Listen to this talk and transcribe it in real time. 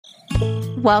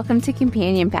Welcome to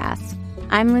Companion Pass.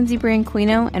 I'm Lindsay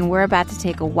Branquino, and we're about to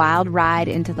take a wild ride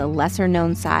into the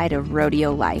lesser-known side of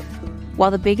rodeo life.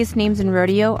 While the biggest names in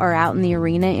rodeo are out in the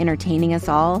arena entertaining us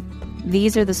all,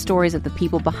 these are the stories of the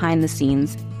people behind the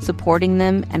scenes, supporting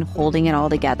them and holding it all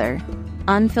together.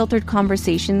 Unfiltered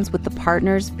conversations with the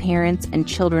partners, parents, and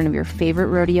children of your favorite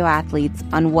rodeo athletes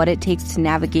on what it takes to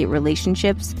navigate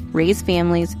relationships, raise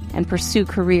families, and pursue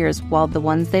careers while the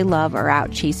ones they love are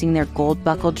out chasing their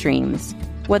gold-buckled dreams.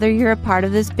 Whether you're a part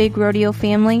of this big rodeo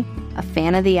family, a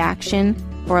fan of the action,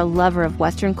 or a lover of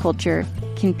Western culture,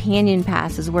 Companion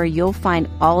Pass is where you'll find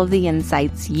all of the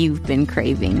insights you've been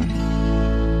craving.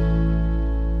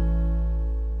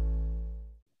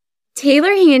 Taylor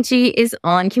Hanchey is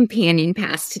on Companion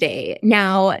Pass today.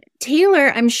 Now,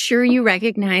 Taylor, I'm sure you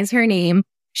recognize her name.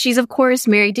 She's, of course,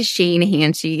 married to Shane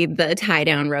Hanchey, the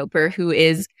tie-down roper, who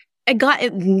got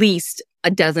at least a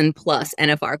dozen plus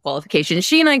NFR qualifications.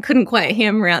 She and I couldn't quite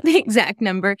hammer out the exact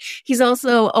number. He's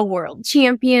also a world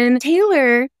champion.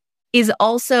 Taylor is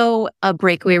also a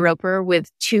breakaway roper with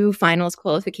 2 finals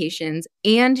qualifications,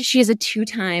 and she is a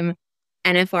 2-time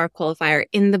NFR qualifier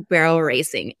in the barrel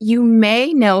racing. You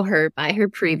may know her by her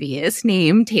previous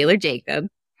name, Taylor Jacob.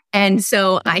 And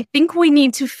so I think we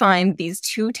need to find these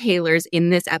 2 Taylors in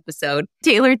this episode.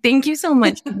 Taylor, thank you so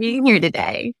much for being here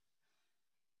today.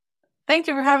 Thank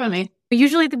you for having me.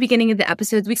 Usually at the beginning of the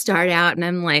episodes, we start out and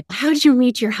I'm like, how did you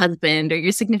meet your husband or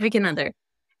your significant other?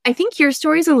 I think your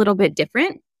story is a little bit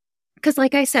different because,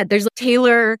 like I said, there's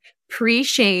Taylor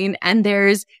pre-Shane and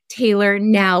there's Taylor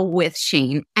now with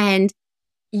Shane. And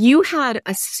you had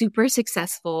a super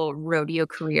successful rodeo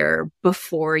career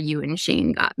before you and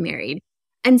Shane got married.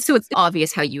 And so it's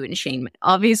obvious how you and Shane met.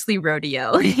 Obviously,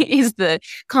 rodeo is the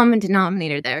common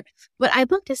denominator there. But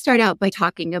I'd love to start out by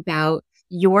talking about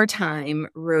your time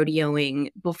rodeoing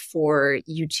before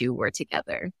you 2 were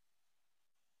together.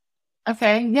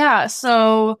 Okay, yeah.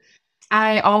 So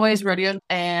I always rodeoed,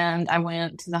 and I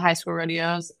went to the high school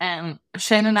rodeos. And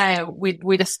Shane and I,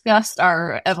 we discussed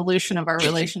our evolution of our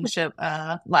relationship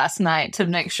last night to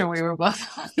make sure we were both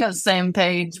on the same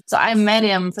page. So I met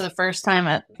him for the first time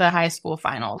at the high school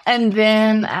finals. And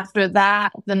then after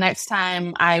that, the next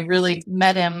time I really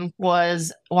met him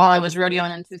was while I was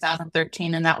rodeoing in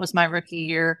 2013, and that was my rookie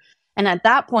year. And at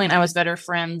that point, I was better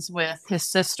friends with his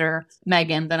sister,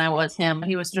 Megan, than I was him.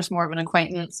 He was just more of an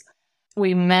acquaintance.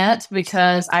 We met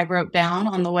because I broke down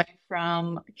on the way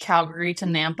from Calgary to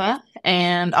Nampa.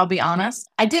 And I'll be honest,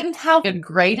 I didn't have a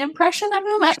great impression of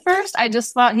him at first. I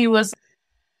just thought he was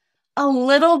a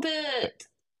little bit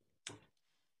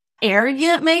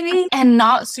arrogant, maybe, and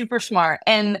not super smart.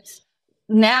 And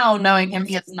now knowing him,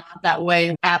 he is not that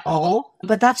way at all.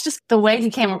 But that's just the way he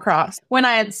came across when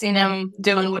I had seen him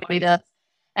doing what he does.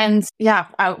 And yeah,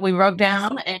 we broke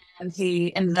down and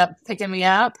he ended up picking me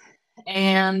up.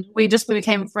 And we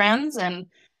became friends and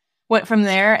went from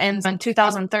there. And in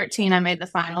 2013, I made the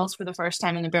finals for the first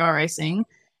time in the barrel racing.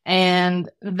 And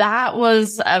that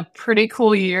was a pretty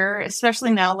cool year,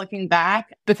 especially now looking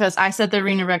back, because I set the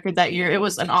arena record that year. It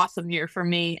was an awesome year for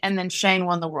me. And then Shane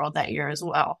won the world that year as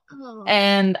well. Oh.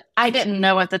 And I didn't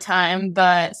know at the time,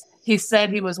 but he said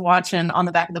he was watching on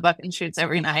the back of the bucket and shoots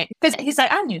every night. Because he said,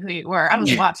 I knew who you were. I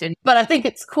was watching. But I think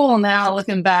it's cool now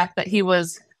looking back that he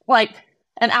was like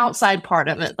an outside part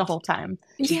of it the whole time.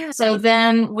 Yeah. So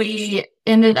then we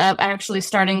ended up actually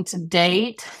starting to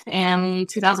date in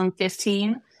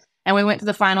 2015. And we went to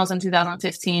the finals in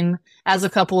 2015 as a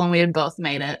couple, and we had both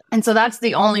made it. And so that's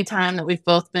the only time that we've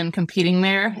both been competing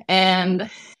there. And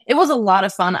it was a lot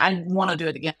of fun. I want to do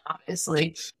it again,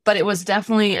 obviously. But it was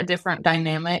definitely a different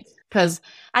dynamic because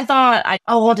I thought,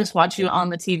 I'll just watch you on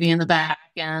the TV in the back.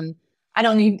 And I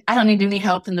don't need any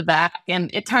help in the back.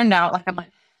 And it turned out like,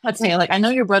 I'd say, like, I know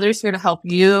your brother's here to help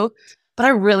you, but I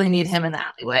really need him in the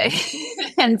alleyway.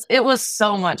 And it was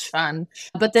so much fun.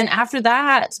 But then after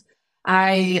that,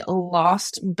 I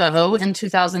lost Bo in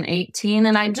 2018,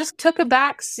 and I just took a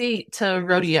back seat to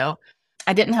rodeo.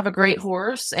 I didn't have a great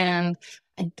horse, and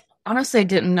I honestly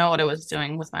didn't know what I was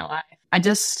doing with my life. I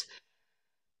just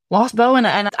lost Bo, and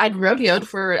I'd rodeoed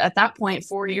for, at that point,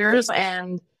 4 years,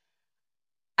 and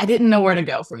I didn't know where to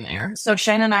go from there. So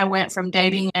Shane and I went from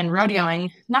dating and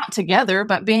rodeoing, not together,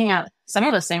 but being at some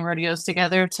of the same rodeos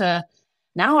together, to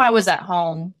now I was at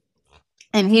home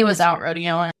and he was out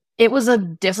rodeoing. It was a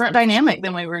different dynamic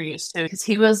than we were used to because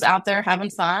he was out there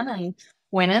having fun and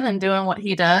winning and doing what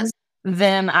he does.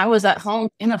 Then I was at home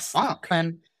in a funk.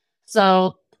 And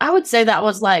so I would say that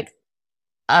was like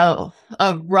a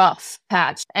rough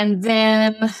patch. And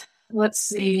then let's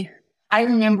see. I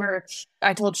remember,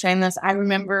 I told Shane this, I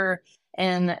remember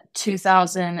in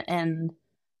 2018,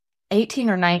 18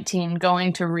 or 19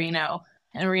 going to Reno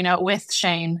with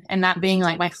Shane, and that being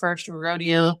like my first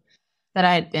rodeo that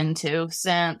I had been to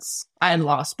since I had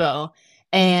lost Bo.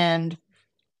 And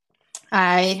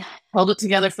I held it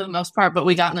together for the most part, but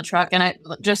we got in the truck and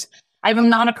I'm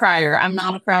not a crier. I'm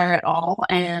not a crier at all.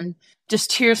 And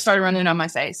just tears started running down my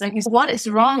face. And he said, what is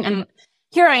wrong? And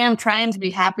here I am trying to be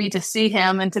happy to see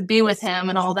him and to be with him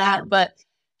and all that. But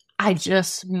I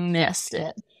just missed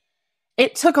it.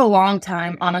 It took a long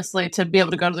time, honestly, to be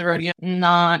able to go to the rodeo,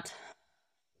 not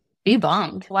be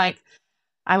bummed. Like,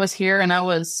 I was here and I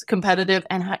was competitive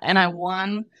and I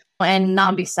won, and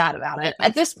not be sad about it.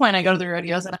 At this point, I go to the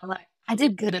rodeos and I'm like, I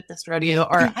did good at this rodeo,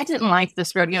 or I didn't like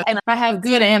this rodeo. And I have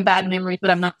good and bad memories, but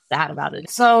I'm not sad about it.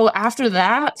 So after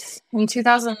that, in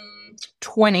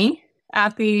 2020,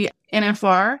 at the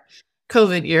NFR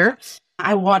COVID year,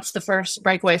 I watched the first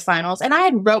breakaway finals, and I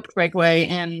had roped breakaway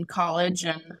in college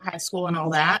and high school and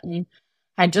all that. And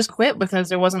I just quit because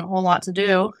there wasn't a whole lot to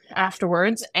do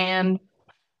afterwards. And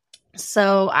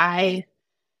so we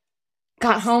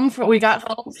got home from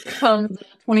the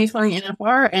 2020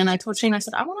 NFR, and I told Shane, I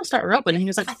said, I want to start roping. And he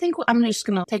was like, I think I'm just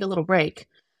going to take a little break.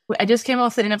 I just came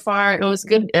off the NFR. It was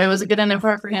good. It was a good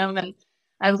NFR for him. And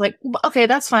I was like, okay,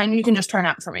 that's fine. You can just turn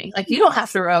out for me. Like, you don't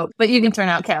have to rope, but you can turn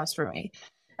out calves for me.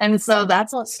 And so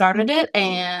that's what started it.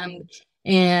 And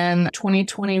in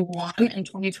 2021 and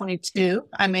 2022,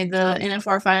 I made the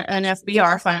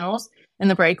NFBR finals in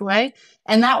the breakaway.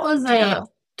 And that was a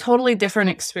totally different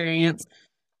experience.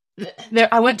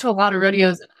 I went to a lot of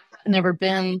rodeos, and I've never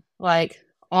been like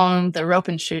on the rope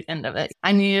and shoot end of it.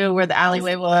 I knew where the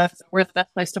alleyway was, where the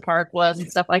best place to park was, and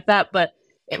stuff like that. But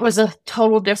it was a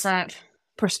total different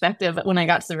perspective when I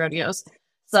got to the rodeos.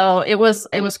 So it was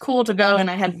cool to go, and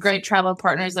I had great travel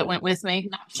partners that went with me,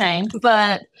 not Shane,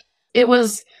 but it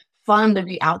was fun to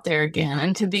be out there again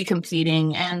and to be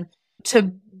competing and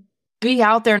to be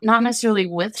out there, not necessarily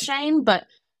with Shane, but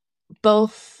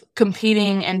both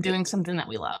competing and doing something that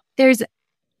we love. There's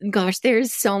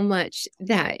so much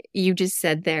that you just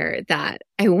said there that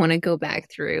I want to go back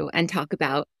through and talk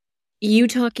about. You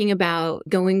talking about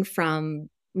going from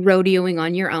rodeoing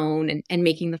on your own and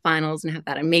making the finals and have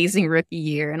that amazing rookie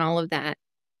year and all of that,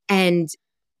 and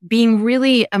being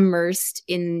really immersed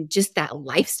in just that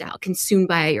lifestyle, consumed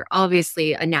by it. You're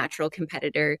obviously a natural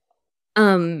competitor.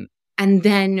 And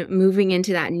then moving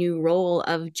into that new role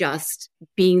of just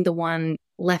being the one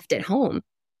left at home.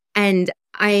 And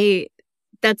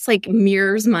that's like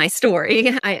mirrors my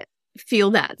story. I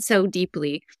feel that so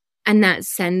deeply. And that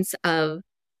sense of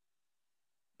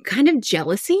kind of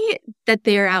jealousy that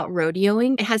they're out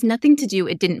rodeoing. It has nothing to do,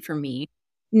 it didn't for me,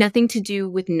 nothing to do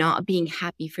with not being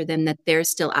happy for them that they're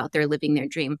still out there living their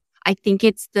dream. I think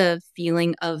it's the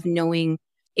feeling of knowing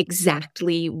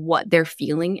exactly what they're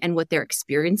feeling and what they're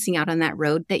experiencing out on that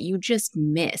road that you just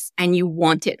miss, and you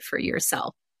want it for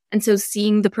yourself. And so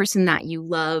seeing the person that you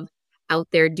love out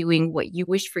there doing what you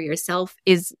wish for yourself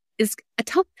is a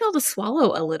tough pill to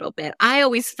swallow a little bit. I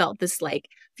always felt this like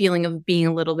feeling of being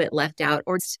a little bit left out,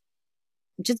 or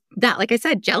just that, like I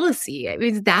said, jealousy. I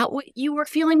mean, is that what you were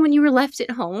feeling when you were left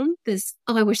at home?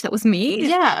 I wish that was me.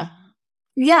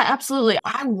 Yeah, absolutely.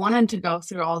 I wanted to go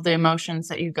through all the emotions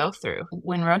that you go through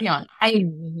when rodeoing. I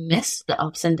miss the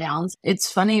ups and downs. It's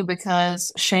funny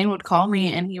because Shane would call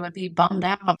me and he would be bummed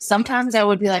out. Sometimes I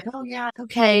would be like, oh yeah, it's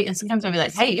okay. And sometimes I'd be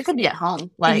like, hey, you could be at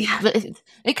home. Like,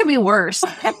 it could be worse.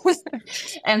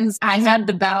 And I had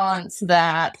to balance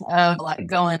that of like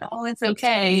going, oh, it's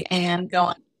okay, and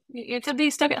going, you could be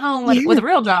stuck at home with a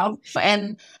real job.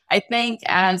 And I think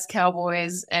as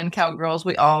cowboys and cowgirls,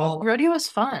 rodeo is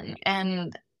fun,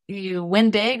 and you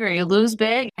win big or you lose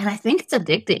big. And I think it's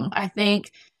addicting. I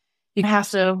think you have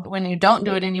to, when you don't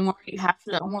do it anymore, you have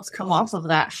to almost come off of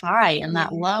that high and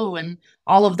that low and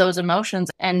all of those emotions,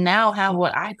 and now have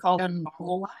what I call a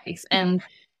normal life. And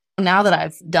now that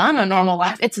I've done a normal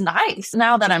life, it's nice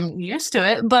now that I'm used to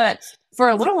it. But for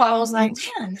a little while, I was like,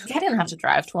 man, I didn't have to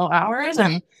drive 12 hours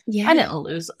and I didn't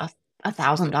lose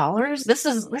 $1,000. This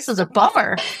is a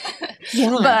bummer.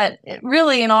 But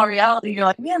really, in all reality, you're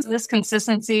like, man, this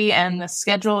consistency and the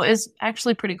schedule is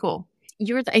actually pretty cool.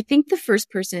 You're, I think, the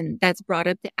first person that's brought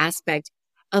up the aspect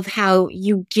of how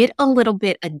you get a little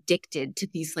bit addicted to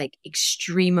these like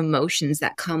extreme emotions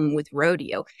that come with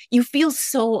rodeo. You feel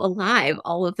so alive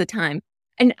all of the time.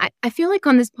 And I feel like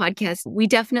on this podcast, we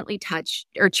definitely touch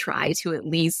or try to at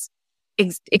least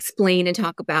explain and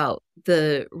talk about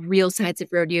the real sides of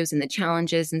rodeos and the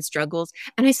challenges and struggles.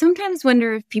 And I sometimes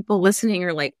wonder if people listening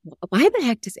are like, why the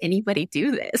heck does anybody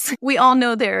do this? We all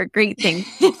know there are great things.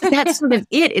 But that's sort of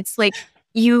it. It's like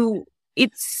you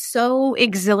It's so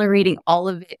exhilarating, all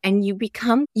of it. And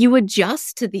you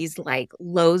adjust to these like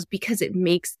lows because it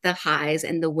makes the highs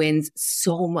and the wins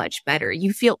so much better.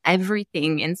 You feel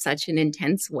everything in such an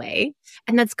intense way.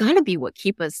 And that's gotta be what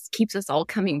keeps us all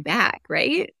coming back,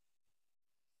 right?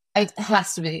 It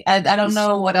has to be. I don't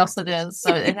know what else it is.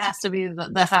 So it has to be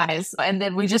the highs. And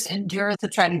then we just endure to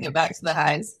try to get back to the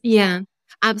highs. Yeah,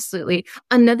 absolutely.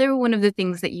 Another one of the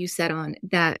things that you said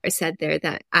there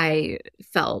that I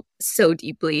felt so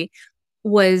deeply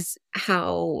was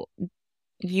how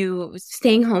you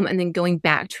staying home and then going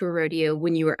back to a rodeo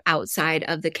when you were outside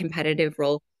of the competitive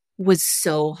role was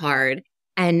so hard.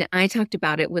 And I talked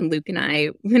about it when I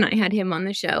had him on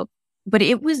the show, but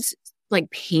it was like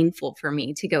painful for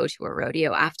me to go to a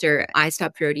rodeo after I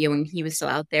stopped rodeoing. He was still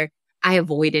out there. I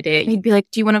avoided it. He'd be like,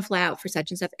 do you want to fly out for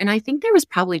such and stuff? And I think there was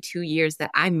probably 2 years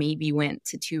that I maybe went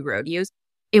to 2 rodeos.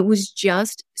 It was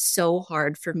just so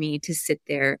hard for me to sit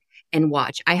there and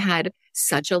watch. I had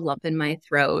such a lump in my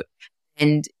throat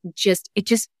and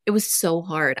it was so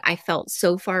hard. I felt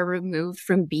so far removed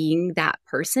from being that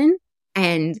person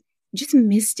and just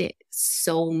missed it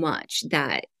so much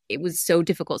that it was so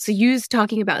difficult. So you was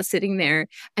talking about sitting there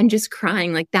and just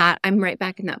crying like that. I'm right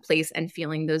back in that place and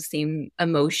feeling those same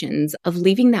emotions of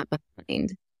leaving that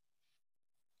behind.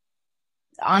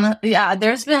 Yeah,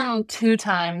 there's been 2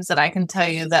 times that I can tell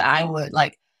you that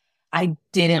I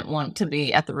didn't want to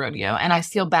be at the rodeo. And I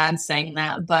feel bad saying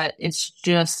that, but it's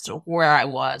just where I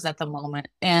was at the moment.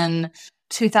 In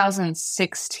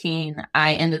 2016,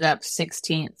 I ended up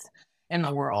 16th in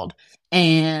the world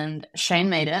and Shane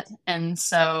made it. And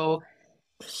so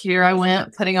here I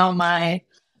went putting on my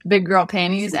big girl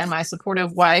panties and my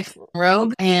supportive wife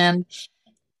robe. And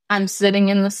I'm sitting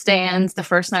in the stands. The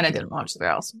first night I didn't watch the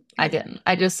barrels. I didn't.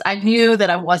 I knew that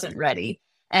I wasn't ready.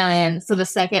 And so the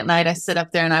second night I sit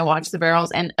up there and I watch the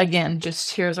barrels and again, just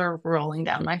tears are rolling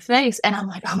down my face. And I'm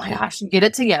like, oh my gosh, get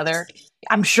it together.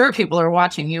 I'm sure people are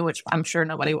watching you, which I'm sure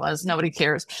nobody was. Nobody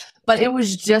cares. But it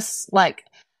was just like,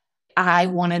 I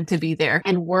wanted to be there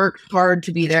and worked hard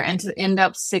to be there and to end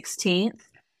up 16th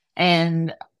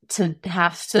and to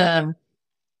have to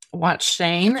watch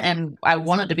Shane. And I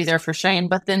wanted to be there for Shane,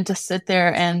 but then to sit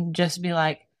there and just be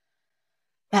like,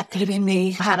 that could have been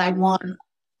me had I won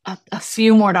a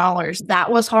few more dollars. That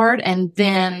was hard. And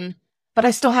then, but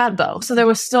I still had Bo. So there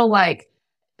was still like,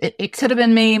 it could have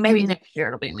been me. Maybe next year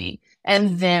it'll be me.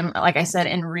 And then, like I said,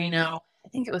 in Reno, I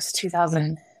think it was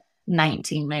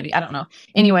 2019, maybe. I don't know.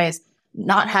 Anyways,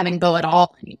 not having Bo at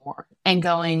all anymore and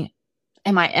going,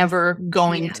 am I ever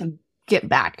going to get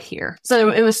back here?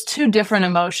 So it was 2 different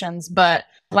emotions, but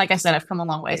like I said, I've come a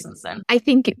long way since then. I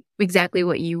think exactly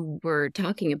what you were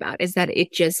talking about is that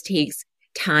it just takes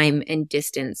time and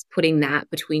distance, putting that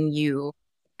between you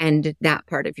and that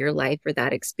part of your life or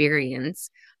that experience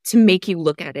to make you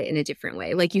look at it in a different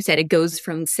way. Like you said, it goes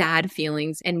from sad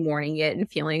feelings and mourning it and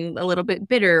feeling a little bit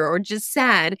bitter or just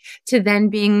sad to then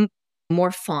being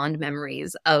more fond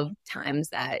memories of times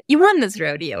that you won this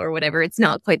rodeo or whatever. It's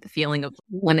not quite the feeling of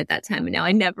one at that time and now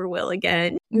I never will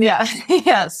again. Yeah.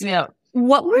 Yes. Yeah.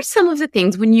 What were some of the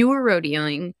things when you were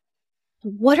rodeoing?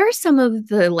 What are some of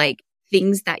the like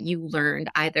things that you learned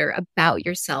either about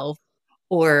yourself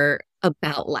or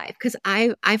about life? Because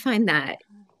I find that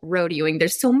rodeoing,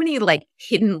 there's so many like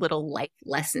hidden little life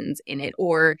lessons in it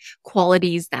or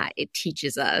qualities that it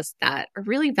teaches us that are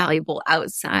really valuable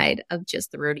outside of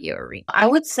just the rodeo arena. I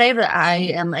would say that I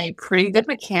am a pretty good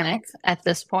mechanic at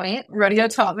this point. Rodeo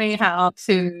taught me how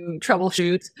to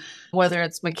troubleshoot, whether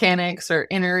it's mechanics or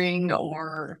entering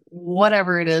or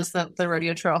whatever it is that the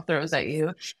rodeo trail throws at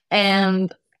you.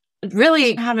 And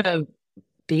really how to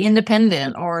be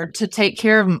independent or to take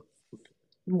care of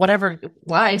whatever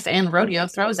life and rodeo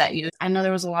throws at you. I know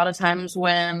there was a lot of times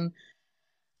when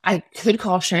I could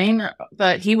call Shane,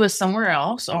 but he was somewhere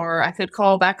else, or I could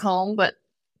call back home, but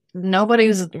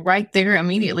nobody's right there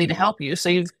immediately to help you. So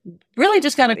you've really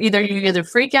just got to either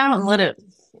freak out and let it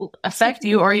affect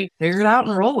you, or you figure it out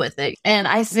and roll with it. And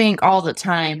I think all the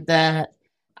time that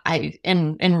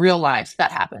in real life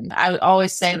that happened. I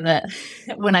always say that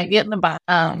when I get in the box,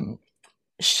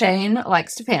 Shane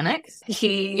likes to panic.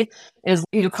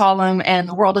 You call him and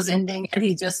the world is ending and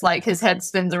he just like his head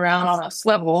spins around on a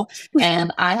swivel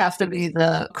and I have to be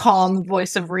the calm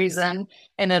voice of reason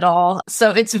in it all.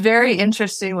 So it's very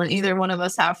interesting when either one of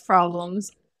us have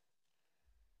problems.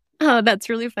 Oh, that's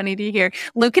really funny to hear.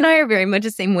 Luke and I are very much the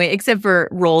same way, except for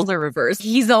roles are reversed.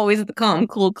 He's always the calm,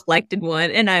 cool, collected one.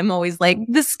 And I'm always like,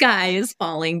 the sky is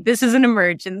falling. This is an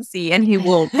emergency. And he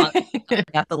will talk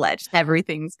off the ledge.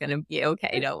 Everything's going to be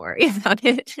okay. Don't worry about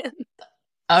it.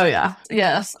 Oh, yeah.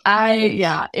 Yes.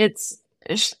 It's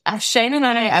Shane and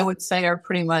I would say, are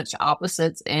pretty much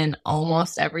opposites in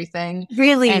almost everything.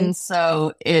 Really? And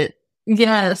so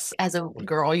yes, as a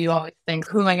girl, you always think,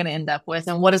 who am I going to end up with?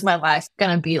 And what is my life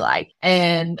going to be like?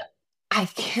 And I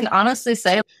can honestly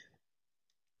say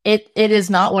it is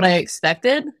not what I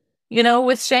expected,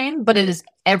 with Shane, but it is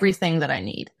everything that I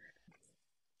need.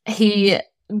 He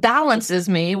balances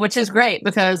me, which is great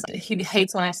because he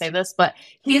hates when I say this, but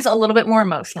he's a little bit more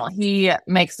emotional. He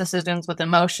makes decisions with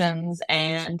emotions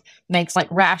and makes like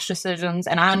rash decisions.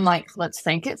 And I'm like, let's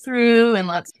think it through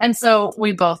and so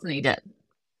we both need it.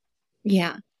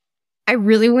 Yeah. I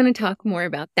really want to talk more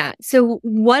about that. So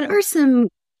what are some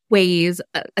ways,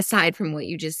 aside from what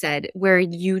you just said, where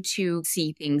you two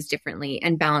see things differently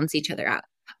and balance each other out?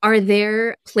 Are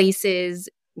there places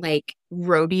like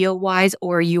rodeo wise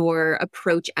or your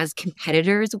approach as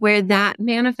competitors where that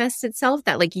manifests itself,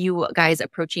 that like you guys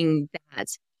approaching that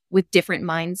with different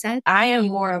mindsets? I am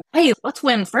more of, hey, let's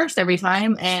win first every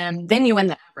time and then you win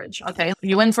the average. Okay.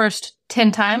 You win first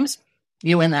 10 times,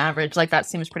 you win the average. Like that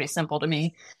seems pretty simple to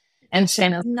me. And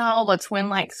Shane is, no, let's win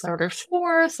like third or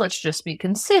fourth. Let's just be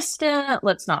consistent.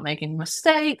 Let's not make any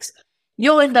mistakes.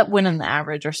 You'll end up winning the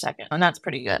average or second. And that's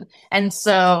pretty good. And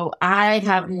so I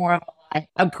have more of a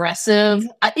aggressive,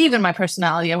 even my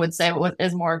personality, I would say,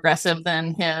 is more aggressive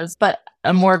than his, but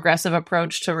a more aggressive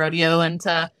approach to rodeo and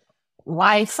to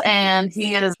life. And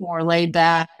he is more laid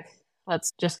back.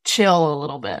 Let's just chill a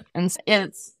little bit. And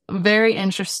it's very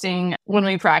interesting when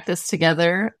we practice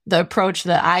together, the approach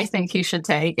that I think he should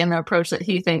take and the approach that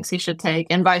he thinks he should take,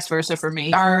 and vice versa for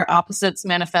me. Our opposites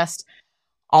manifest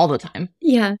all the time.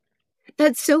 Yeah.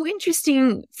 That's so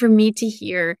interesting for me to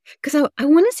hear, because I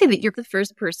want to say that you're the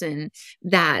first person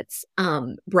that's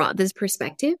brought this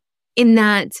perspective, in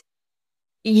that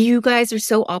you guys are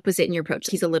so opposite in your approach.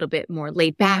 He's a little bit more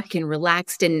laid back and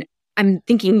relaxed, and I'm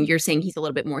thinking you're saying he's a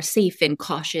little bit more safe and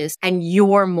cautious, and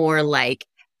you're more like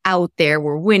out there,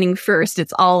 we're winning first,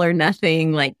 it's all or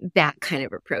nothing, like that kind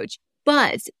of approach.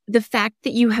 But the fact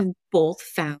that you have both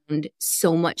found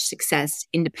so much success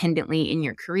independently in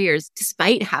your careers,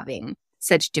 despite having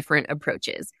such different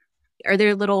approaches, are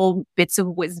there little bits of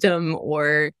wisdom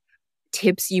or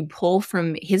tips you pull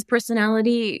from his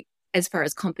personality as far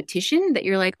as competition that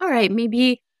you're like, all right,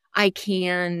 maybe I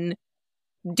can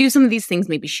do some of these things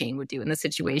maybe Shane would do in the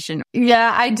situation?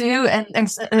 Yeah, I do. And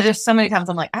there's so many times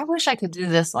I'm like, I wish I could do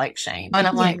this like Shane. And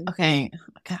I'm like, okay,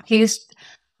 he's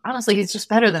just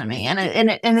better than me. And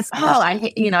it's,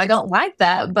 I don't like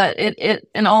that. But it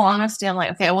in all honesty, I'm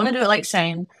like, okay, I want to do it like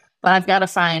Shane, but I've got to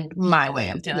find my way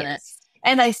of doing it.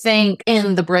 And I think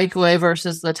in the breakaway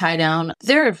versus the tie down,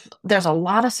 there's a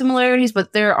lot of similarities,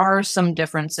 but there are some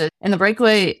differences. In the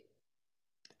breakaway,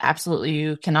 absolutely,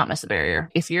 you cannot miss the barrier.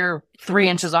 If you're 3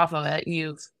 inches off of it,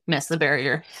 you've missed the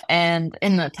barrier. And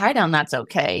in the tie down, that's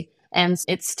okay. And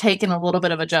it's taken a little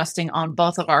bit of adjusting on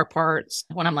both of our parts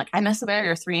when I'm like, I missed the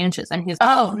barrier 3 inches. And he's,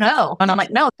 oh, no. And I'm like,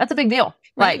 no, that's a big deal.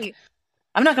 Right. Like,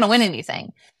 I'm not going to win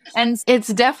anything. And it's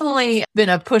definitely been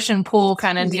a push and pull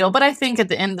kind of deal. But I think at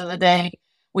the end of the day,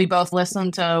 we both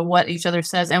listen to what each other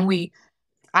says. And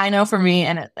I know for me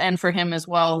and for him as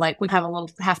well, like we have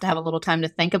to have a little time to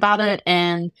think about it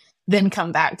and then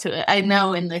come back to it. I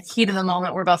know in the heat of the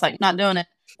moment, we're both like not doing it.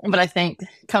 But I think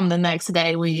come the next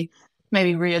day, we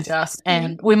maybe readjust,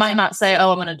 and we might not say,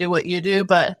 oh, I'm going to do what you do,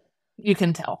 but you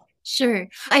can tell. Sure.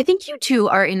 I think you two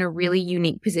are in a really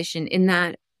unique position in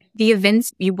that the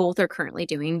events you both are currently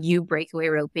doing, you breakaway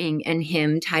roping and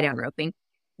him tie down roping,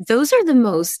 those are the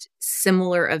most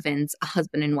similar events a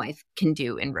husband and wife can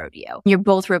do in rodeo. You're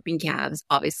both roping calves,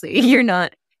 obviously. You're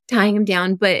not tying them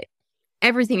down, but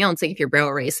everything else, like if you're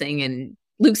barrel racing and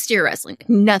Luke steer wrestling,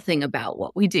 nothing about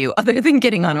what we do other than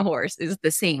getting on a horse is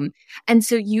the same. And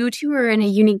so you two are in a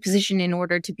unique position in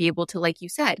order to be able to, like you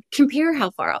said, compare how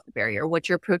far off the barrier, what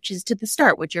your approach is to the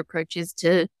start, what your approach is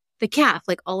to the calf,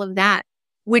 like all of that,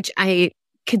 which I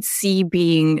could see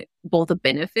being both a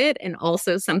benefit and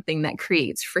also something that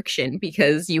creates friction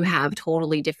because you have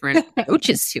totally different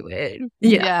approaches to it.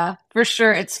 Yeah, for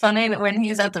sure. It's funny that when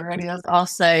he's at the rodeos, I'll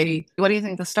say, what do you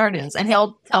think the start is? And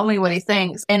he'll tell me what he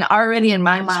thinks. And already in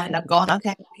my mind, I'm going,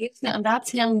 okay,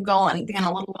 that's him going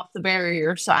a little off the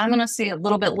barrier. So I'm going to see a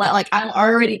little bit like I'm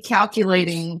already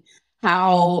calculating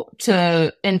how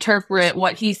to interpret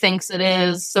what he thinks it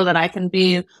is so that I can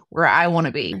be where I want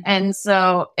to be. And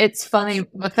so it's funny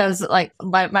because like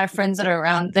my friends that are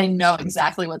around, they know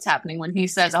exactly what's happening when he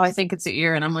says, oh, I think it's the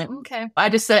ear. And I'm like, okay. I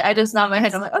just nod my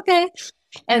head. I'm like, okay.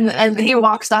 And he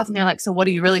walks off and they're like, so what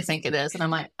do you really think it is? And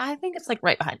I'm like, I think it's like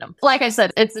right behind him. Like I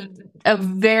said, it's a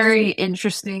very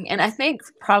interesting, and I think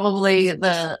probably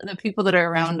the people that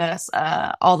are around us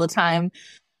all the time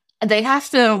they have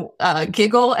to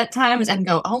giggle at times and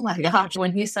go, oh my gosh,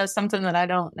 when he says something that I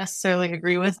don't necessarily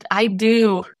agree with. I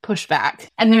do push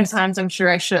back. And there's times I'm sure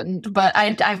I shouldn't, but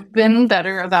I've been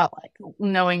better about like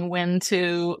knowing when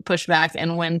to push back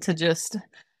and when to just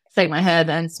shake my head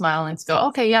and smile and go,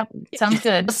 okay, yep, sounds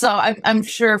good. So I'm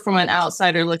sure from an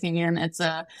outsider looking in, it's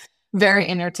a very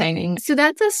entertaining. So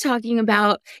that's us talking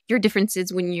about your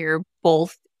differences when you're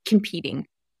both competing.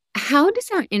 How does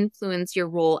that influence your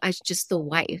role as just the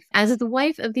wife? As the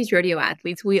wife of these rodeo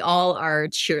athletes, we all are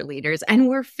cheerleaders and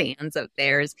we're fans of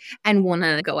theirs and want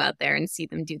to go out there and see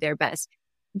them do their best.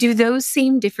 Do those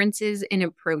same differences in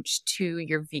approach to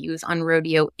your views on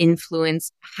rodeo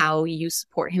influence how you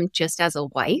support him just as a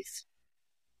wife?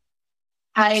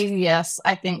 Yes,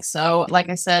 I think so. Like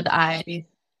I said, I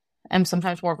am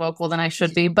sometimes more vocal than I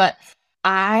should be, but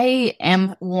I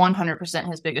am 100%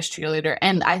 his biggest cheerleader.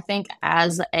 And I think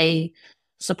as a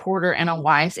supporter and a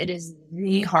wife, it is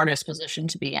the hardest position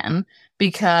to be in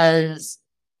because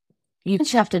you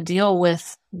just have to deal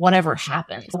with whatever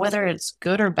happens, whether it's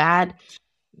good or bad.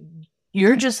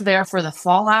 You're just there for the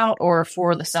fallout or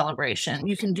for the celebration.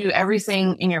 You can do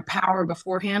everything in your power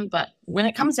beforehand, but when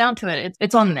it comes down to it,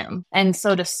 it's on them. And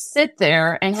so to sit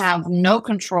there and have no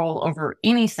control over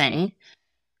anything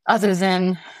other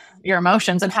than your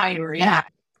emotions and how you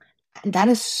react, that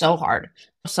is so hard.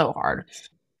 So hard.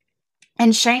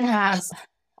 And Shane has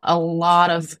a lot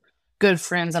of good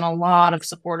friends and a lot of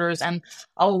supporters and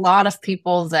a lot of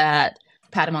people that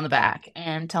pat him on the back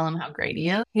and tell him how great he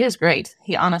is. He is great.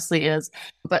 He honestly is.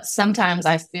 But sometimes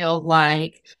I feel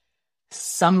like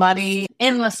somebody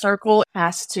in the circle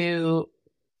has to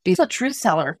be a truth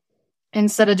teller.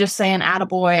 Instead of just saying,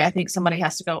 attaboy, I think somebody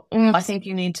has to go, I think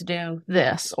you need to do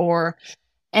this.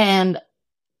 And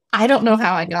I don't know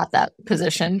how I got that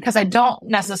position because I don't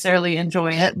necessarily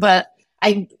enjoy it, but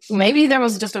maybe there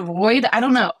was just a void. I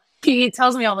don't know. He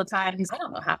tells me all the time, I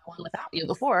don't know how I went without you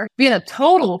before. Being a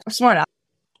total smart aleck.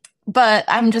 But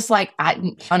I'm just like, I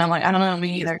don't know,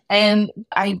 me either. And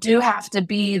I do have to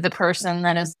be the person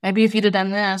that is, maybe if you'd have done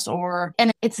this,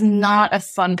 and it's not a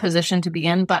fun position to be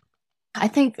in, but I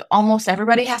think almost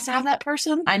everybody has to have that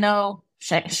person. I know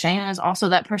Shane is also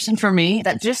that person for me,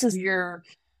 that just is your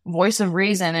voice of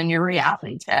reason and your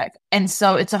reality check. And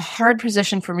so it's a hard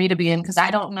position for me to be in because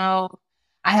I don't know.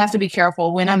 I have to be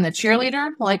careful when I'm the cheerleader,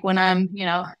 like when I'm,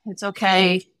 it's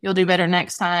okay, you'll do better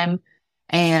next time.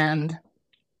 And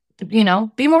be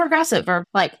more aggressive, or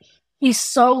like he's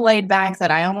so laid back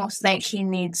that I almost think he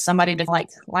needs somebody to like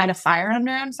light a fire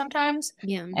under him sometimes.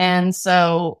 Yeah. And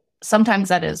so sometimes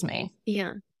that is me.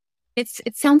 Yeah.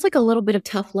 It sounds like a little bit of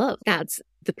tough love. That's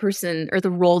the person or the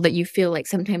role that you feel like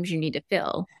sometimes you need to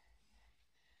fill.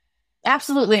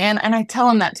 Absolutely. And I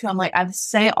tell him that too. I'm like, I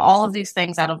say all of these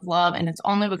things out of love, and it's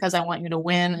only because I want you to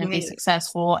win and be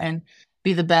successful and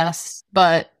be the best.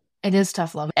 But it is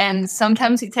tough love. And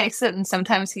sometimes he takes it and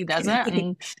sometimes he doesn't.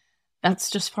 And that's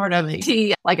just part of it.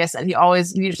 He, like I said, he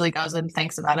always usually goes and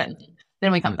thinks about it. And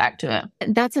then we come back to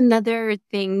it. That's another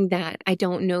thing that I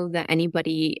don't know that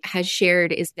anybody has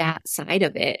shared is that side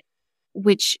of it,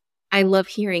 which I love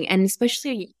hearing. And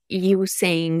especially you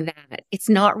saying that it's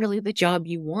not really the job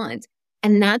you want.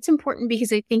 And that's important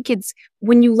because I think it's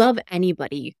when you love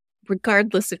anybody,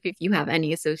 regardless of if you have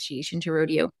any association to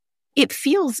rodeo, it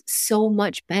feels so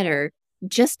much better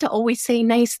just to always say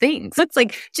nice things. It's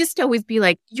like, just to always be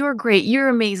like, you're great, you're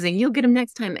amazing, you'll get them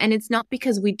next time. And it's not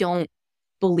because we don't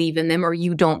believe in them or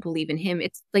you don't believe in him.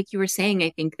 It's like you were saying, I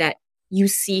think that you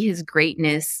see his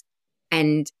greatness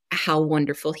and how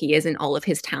wonderful he is and all of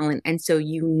his talent. And so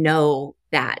you know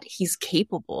that he's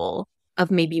capable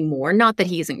of maybe more. Not that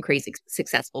he isn't crazy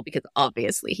successful, because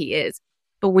obviously he is.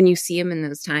 But when you see him in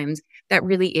those times, that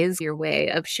really is your way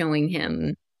of showing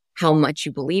him how much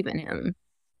you believe in him.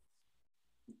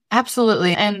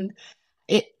 Absolutely. And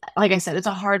it, like I said, it's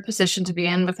a hard position to be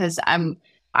in because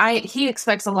he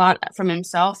expects a lot from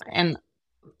himself, and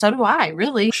so do I,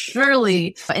 really.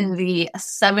 Surely in the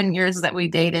 7 years that we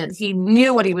dated, he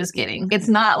knew what he was getting. It's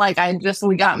not like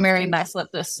we got married and I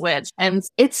flipped this switch. And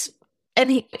it's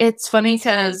funny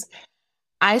because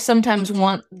I sometimes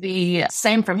want the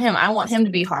same from him. I want him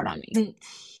to be hard on me.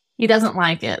 He doesn't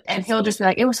like it. And he'll just be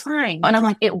like, it was fine. And I'm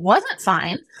like, it wasn't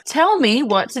fine. Tell me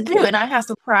what to do. And I have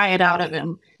to pry it out of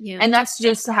him. Yeah. And that's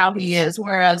just how he is.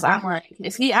 Whereas I'm like,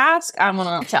 if he asks, I'm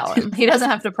going to tell him. He doesn't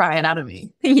have to pry it out of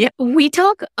me. Yeah. We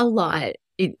talk a lot.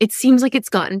 It seems like it's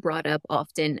gotten brought up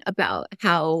often about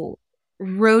how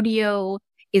rodeo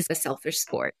is a selfish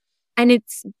sport. And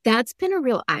that's been a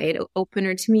real eye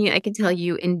opener to me, I can tell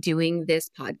you, in doing this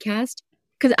podcast.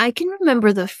 Because I can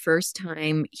remember the first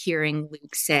time hearing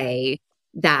Luke say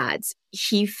that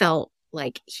he felt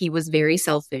like he was very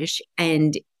selfish,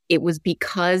 and it was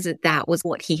because that was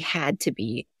what he had to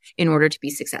be in order to be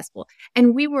successful.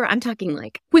 And I'm talking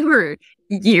like we were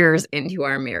years into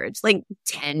our marriage, like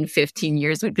 10, 15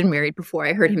 years. We'd been married before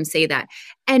I heard him say that.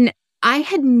 And I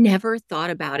had never thought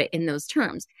about it in those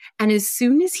terms. And as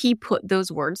soon as he put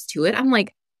those words to it, I'm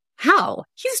like, how?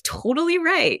 He's totally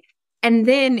right. And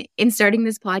then in starting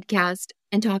this podcast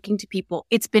and talking to people,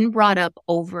 it's been brought up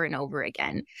over and over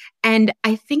again. And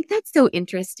I think that's so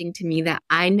interesting to me that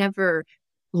I never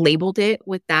labeled it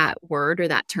with that word or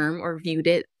that term or viewed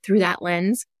it through that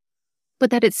lens, but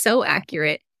that it's so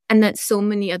accurate and that so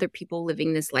many other people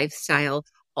living this lifestyle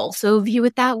also view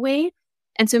it that way.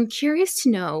 And so I'm curious to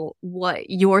know what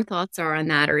your thoughts are on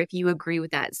that, or if you agree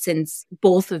with that, since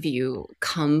both of you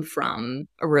come from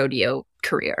a rodeo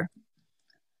career.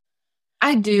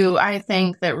 I do. I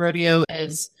think that rodeo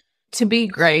is, to be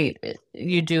great,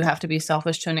 you do have to be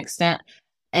selfish to an extent.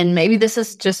 And maybe this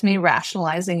is just me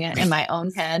rationalizing it in my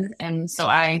own head, and so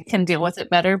I can deal with it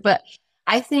better. But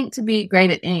I think to be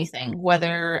great at anything,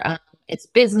 whether it's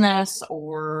business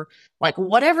or like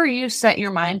whatever you set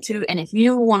your mind to, and if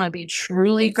you want to be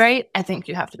truly great, I think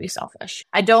you have to be selfish.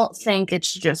 I don't think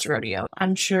it's just rodeo.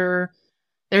 I'm sure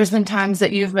there's been times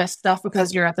that you've missed stuff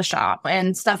because you're at the shop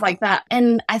and stuff like that.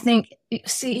 And I think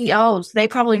CEOs, they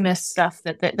probably miss stuff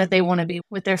that they want to be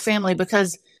with their family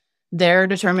because they're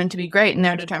determined to be great and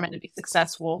they're determined to be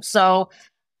successful. So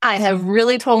I have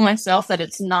really told myself that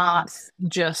it's not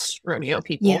just rodeo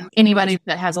people. Yeah. Anybody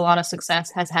that has a lot of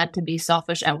success has had to be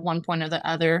selfish at one point or the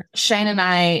other. Shane and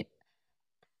I,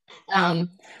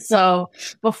 so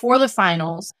before the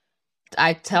finals,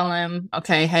 I tell him,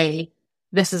 okay, hey,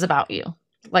 this is about you.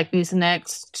 Like these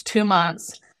next 2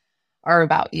 months are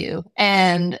about you.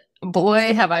 And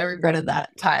boy, have I regretted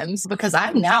that at times, because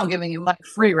I'm now giving you like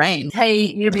free reign. Hey,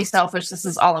 you be selfish. This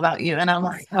is all about you. And I'm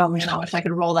like, oh man, I wish I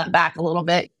could roll that back a little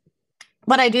bit.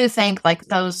 But I do think like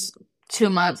those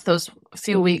 2 months, those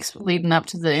few weeks leading up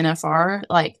to the NFR,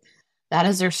 like that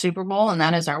is their Super Bowl and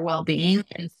that is our well-being.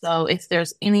 And so if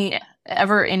there's any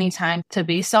time to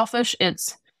be selfish,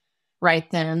 it's right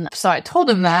then. So I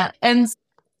told him that. And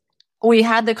we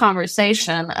had the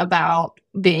conversation about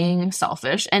being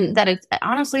selfish and that it's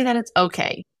honestly that it's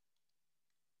okay.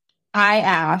 I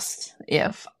asked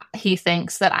if he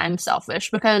thinks that I'm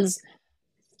selfish because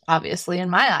obviously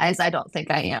in my eyes, I don't think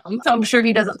I am. So I'm sure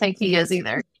he doesn't think he is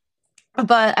either.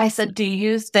 But I said, do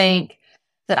you think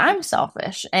that I'm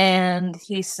selfish? And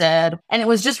he said, and it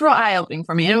was just real eye-opening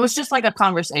for me. It was just like a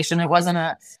conversation. It wasn't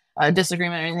a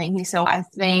disagreement or anything. He said, I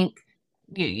think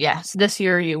yes, this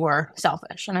year you were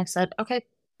selfish. And I said, okay,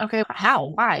 how?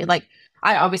 Why? Like,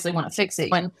 I obviously want to fix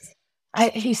it. When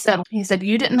he said,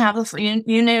 you didn't have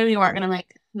you knew you weren't going to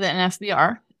make the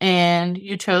NFBR, and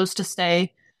you chose to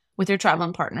stay with your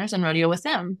traveling partners and rodeo with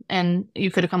them. And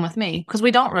you could have come with me because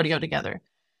we don't rodeo together.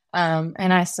 And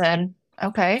I said,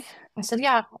 okay. I said,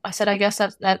 yeah. I said, I guess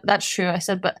that's true. I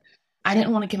said, but I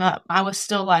didn't want to give up. I was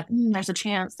still like, there's a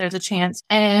chance.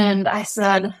 And I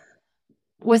said,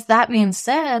 with that being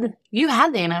said, you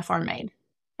had the NFR made.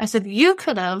 I said, you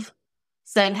could have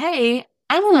said, hey,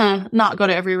 I'm going to not go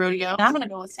to every rodeo. I'm going to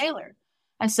go with Taylor.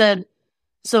 I said,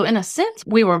 so in a sense,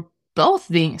 we were both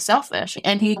being selfish.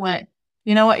 And he went,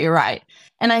 you know what, you're right.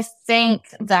 And I think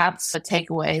that's a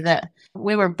takeaway, that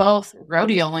we were both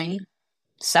rodeoing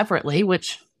separately,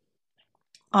 which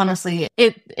honestly,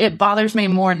 it bothers me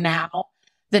more now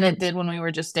than it did when we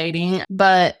were just dating.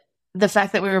 But the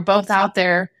fact that we were both out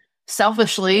there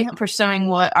selfishly pursuing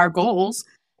what our goals,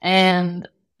 and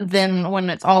then when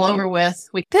it's all over with,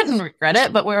 we didn't regret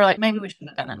it, but we were like, maybe we should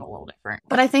have done it a little different.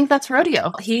 But I think that's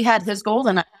rodeo. He had his goals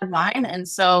and I had mine. And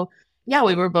so, yeah,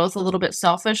 we were both a little bit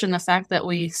selfish in the fact that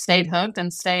we stayed hooked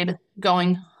and stayed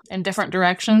going in different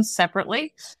directions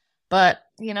separately. But,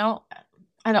 you know,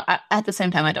 at the same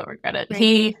time, I don't regret it.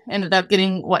 He ended up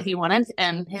getting what he wanted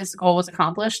and his goal was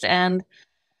accomplished. And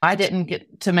I didn't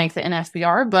get to make the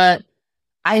NFBR, but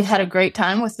I had a great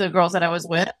time with the girls that I was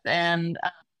with. And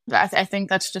I think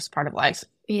that's just part of life.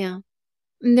 Yeah.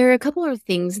 There are a couple of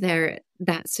things there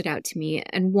that stood out to me.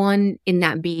 And one in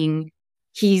that being,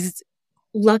 he's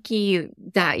lucky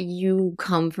that you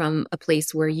come from a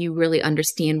place where you really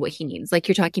understand what he needs. Like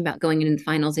you're talking about going into the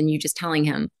finals and you just telling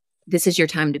him, this is your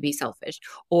time to be selfish,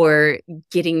 or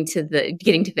getting to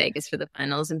Vegas for the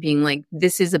finals and being like,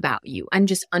 this is about you. And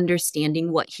just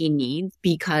understanding what he needs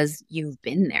because you've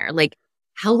been there. Like,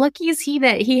 how lucky is he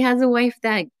that he has a wife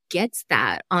that gets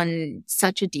that on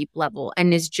such a deep level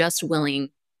and is just willing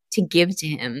to give to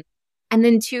him? And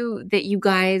then two, that you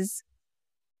guys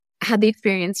had the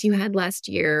experience you had last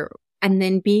year and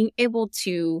then being able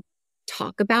to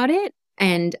talk about it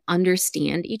and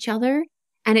understand each other.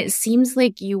 And it seems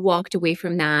like you walked away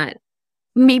from that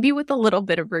maybe with a little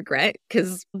bit of regret,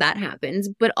 because that happens,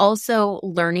 but also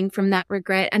learning from that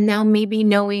regret and now maybe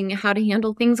knowing how to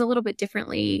handle things a little bit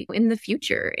differently in the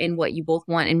future in what you both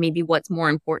want and maybe what's more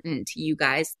important to you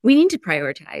guys. We need to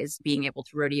prioritize being able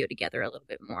to rodeo together a little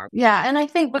bit more. Yeah. And I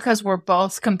think because we're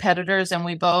both competitors and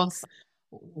we both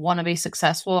want to be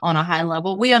successful on a high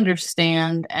level, we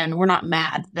understand and we're not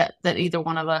mad that either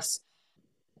one of us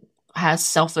has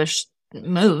selfish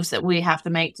moves that we have to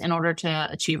make in order to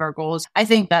achieve our goals. I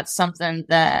think that's something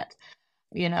that,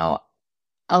 you know,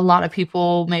 a lot of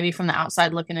people maybe from the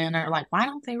outside looking in are like, why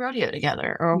don't they rodeo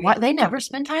together? Or why they never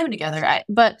spend time together?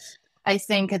 But I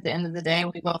think at the end of the day,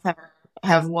 we both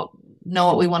have what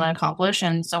we want to accomplish.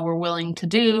 And so we're willing to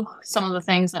do some of the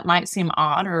things that might seem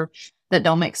odd or that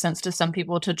don't make sense to some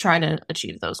people to try to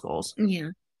achieve those goals.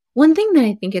 Yeah. One thing that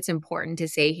I think it's important to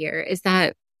say here is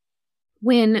that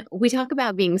when we talk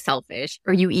about being selfish,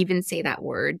 or you even say that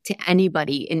word to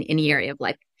anybody in any area of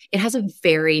life, it has a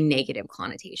very negative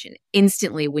connotation.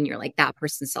 Instantly, when you're like, that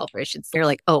person's selfish, they're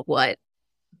like, oh, what?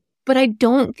 But I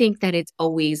don't think that it's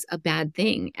always a bad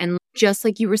thing. And just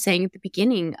like you were saying at the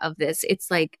beginning of this,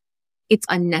 it's like, it's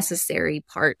a necessary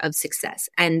part of success.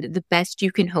 And the best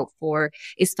you can hope for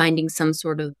is finding some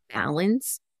sort of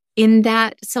balance in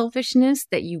that selfishness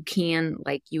that you can,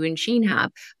 like you and Shane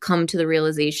have, come to the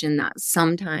realization that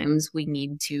sometimes we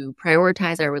need to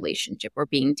prioritize our relationship or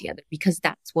being together because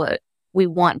that's what we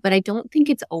want. But I don't think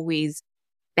it's always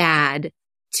bad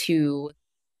to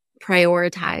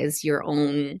prioritize your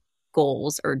own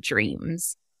goals or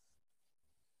dreams.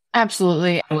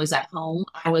 Absolutely. I was at home.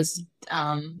 I was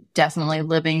definitely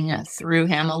living through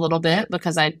him a little bit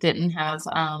because I didn't have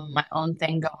my own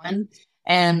thing going.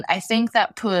 And I think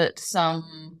that put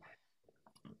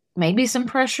maybe some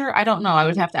pressure. I don't know. I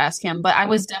would have to ask him. But I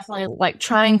was definitely like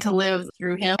trying to live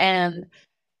through him. And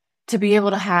to be able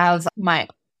to have my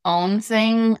own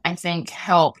thing, I think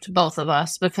helped both of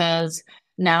us because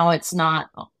now it's not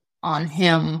on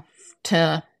him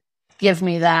to give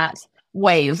me that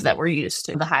wave that we're used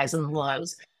to, the highs and the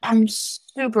lows. I'm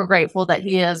super grateful that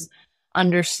he is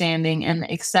understanding and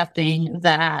accepting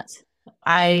that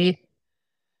I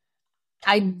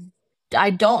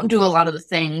don't do a lot of the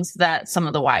things that some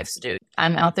of the wives do.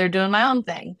 I'm out there doing my own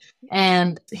thing.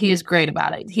 And he is great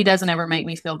about it. He doesn't ever make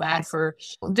me feel bad for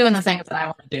doing the things that I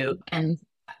want to do. And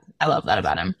I love that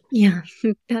about him. Yeah,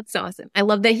 that's awesome. I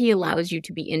love that he allows you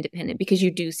to be independent because you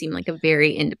do seem like a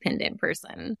very independent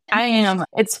person. I am.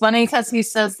 It's funny because he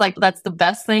says like that's the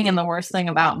best thing and the worst thing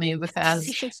about me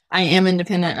because I am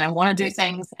independent and I want to do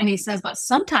things. And he says, but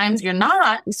sometimes you're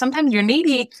not. Sometimes you're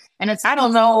needy and I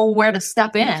don't know where to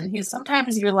step in.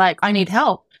 Sometimes you're like, I need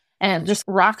help. And it just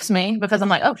rocks me because I'm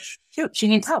like, oh, shoot, she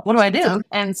needs help. What do I do?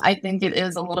 And I think it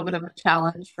is a little bit of a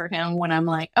challenge for him when I'm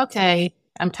like, okay,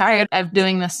 I'm tired of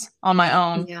doing this on my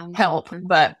own, help,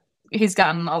 but he's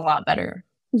gotten a lot better.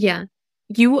 Yeah.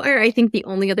 You are, I think, the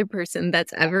only other person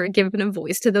that's ever given a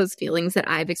voice to those feelings that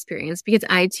I've experienced because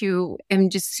I too am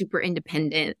just super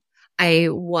independent. I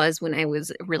was when I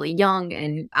was really young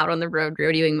and out on the road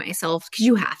rodeoing myself because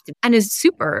you have to, and is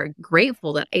super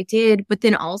grateful that I did. But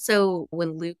then also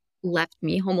when Luke left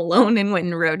me home alone and went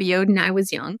and rodeoed and I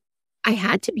was young, I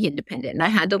had to be independent and I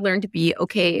had to learn to be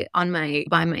okay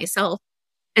by myself.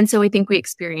 And so I think we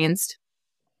experienced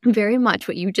very much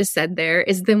what you just said there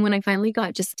is then when I finally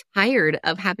got just tired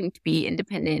of having to be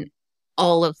independent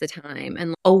all of the time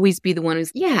and always be the one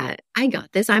who's, yeah, I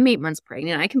got this. I'm 8 months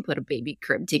pregnant. I can put a baby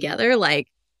crib together. Like,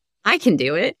 I can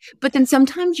do it. But then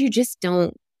sometimes you just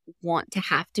don't want to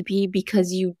have to be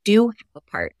because you do have a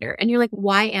partner. And you're like,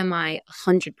 why am I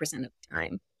 100% of the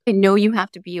time? I know you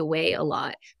have to be away a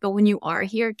lot. But when you are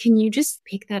here, can you just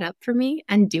pick that up for me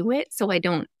and do it so I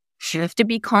don't have to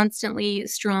be constantly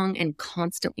strong and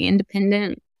constantly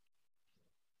independent?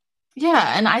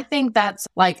 Yeah. And I think that's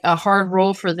like a hard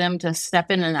role for them to step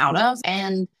in and out of.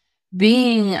 And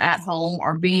being at home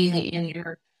or being in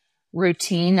your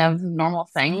routine of normal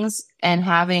things and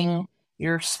having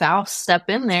your spouse step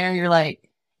in there, you're like,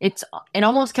 it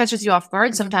almost catches you off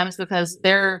guard sometimes because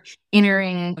they're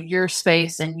entering your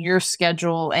space and your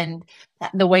schedule and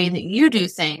the way that you do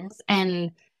things.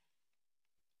 And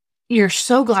you're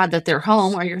so glad that they're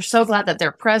home or you're so glad that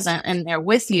they're present and they're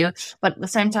with you. But at the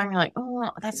same time, you're like, oh,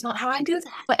 that's not how I do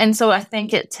that. And so I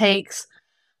think it takes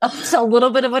a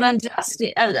little bit of an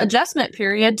adjustment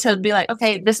period to be like,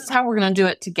 okay, this is how we're going to do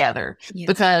it together. Yeah.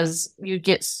 Because you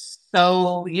get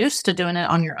so used to doing it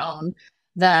on your own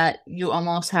that you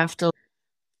almost have to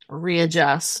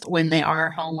readjust when they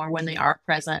are home or when they are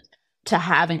present to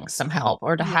having some help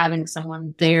or to having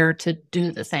someone there to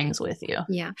do the things with you.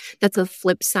 Yeah. That's a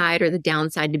flip side or the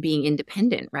downside to being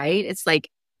independent, right? It's like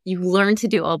you learn to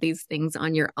do all these things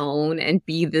on your own and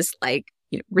be this like,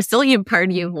 resilient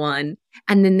party of one.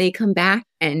 And then they come back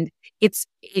and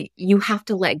you have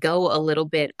to let go a little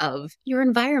bit of your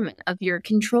environment, of your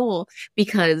control,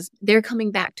 because they're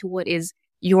coming back to what is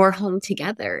your home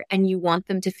together, and you want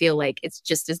them to feel like it's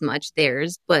just as much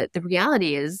theirs. But the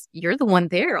reality is you're the one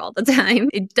there all the time.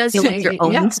 It does feel like your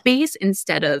own space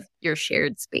instead of your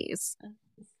shared space.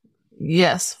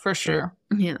 Yes, for sure.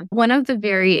 Yeah. One of the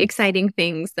very exciting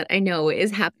things that I know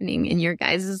is happening in your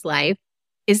guys' life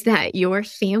is that your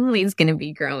family is going to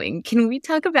be growing. Can we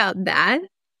talk about that?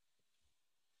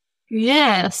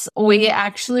 Yes, we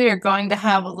actually are going to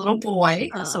have a little boy.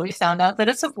 So we found out that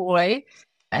it's a boy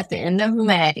at the end of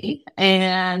May.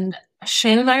 And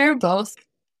Shane and I are both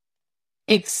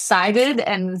excited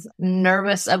and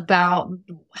nervous about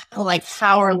like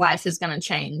how our life is going to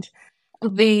change.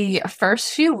 The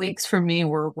first few weeks for me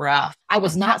were rough. I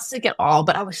was not sick at all,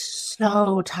 but I was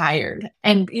so tired.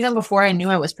 And even before I knew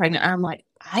I was pregnant, I'm like,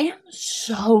 I am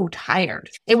so tired.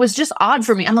 It was just odd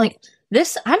for me. I'm like,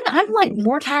 I'm like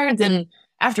more tired than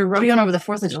after rodeoing over the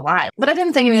 4th of July. But I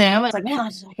didn't think anything. I was like, man,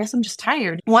 I guess I'm just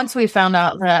tired. Once we found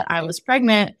out that I was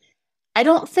pregnant, I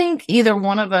don't think either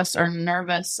one of us are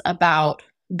nervous about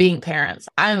being parents.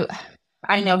 I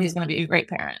know he's going to be a great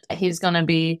parent. He's going to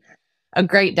be a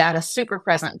great dad, a super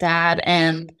present dad.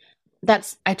 And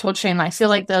I told Shane, I feel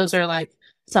like those are like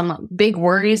some big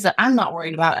worries that I'm not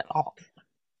worried about at all.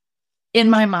 In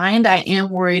my mind, I am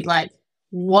worried, like,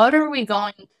 what are we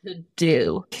going to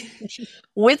do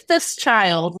with this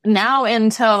child now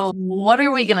until what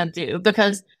are we going to do?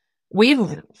 Because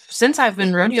since I've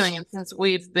been rodeoing and since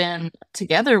we've been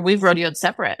together, we've rodeoed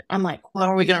separate. I'm like, well,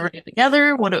 are we going to rodeo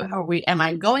together? Am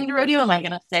I going to rodeo? Am I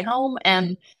going to stay home?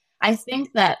 And I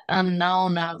think that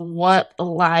unknown of what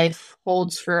life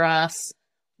holds for us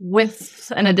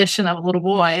with an addition of a little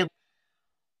boy,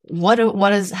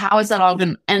 how is that all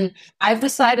going? And I've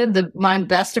decided that my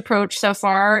best approach so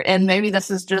far, and maybe this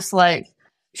is just like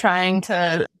trying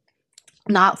to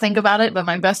not think about it, but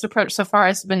my best approach so far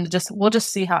has been we'll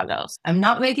just see how it goes. I'm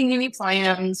not making any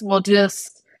plans. We'll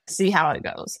just see how it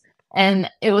goes. And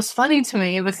it was funny to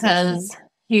me because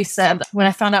he said, when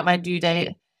I found out my due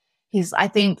date, I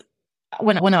think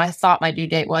when I thought my due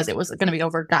date it was going to be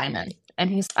over Guyman.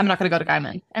 And I'm not going to go to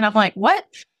Guyman. And I'm like, what?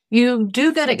 You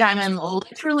do go to Guyman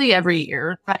literally every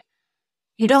year.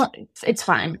 It's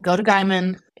fine. Go to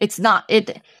Guyman. It's not,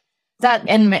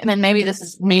 and maybe this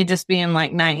is me just being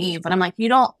like naive, but I'm like, you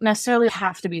don't necessarily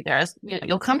have to be there.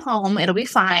 You'll come home. It'll be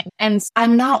fine. And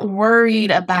I'm not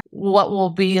worried about what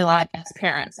we'll be like as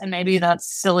parents. And maybe that's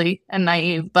silly and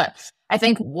naive, but I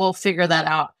think we'll figure that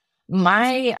out.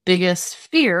 My biggest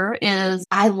fear is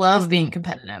I love being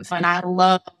competitive and I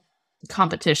love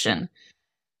competition.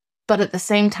 But at the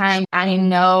same time, I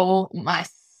know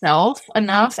myself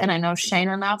enough and I know Shane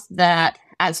enough that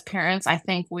as parents, I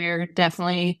think we're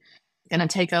definitely going to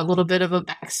take a little bit of a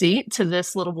backseat to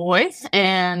this little boy.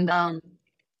 And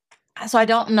so I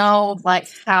don't know like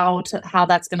how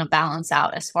that's going to balance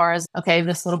out as far as, okay,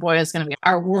 this little boy is going to be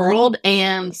our world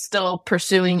and still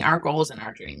pursuing our goals and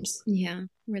our dreams. Yeah,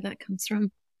 where that comes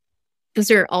from.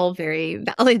 Those are all very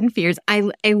valid fears.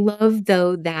 I love,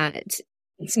 though, that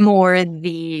it's more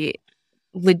the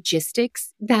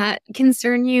logistics that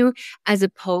concern you as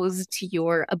opposed to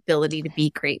your ability to be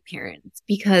great parents,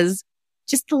 because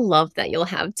just the love that you'll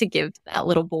have to give to that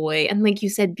little boy. And like you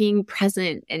said, being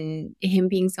present and him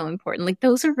being so important, like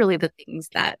those are really the things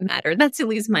that matter. That's at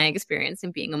least my experience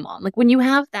in being a mom. Like when you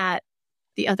have that,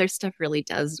 the other stuff really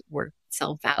does work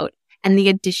itself out. And the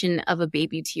addition of a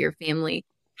baby to your family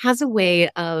has a way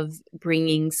of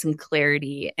bringing some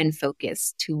clarity and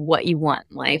focus to what you want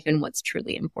in life and what's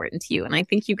truly important to you. And I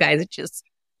think you guys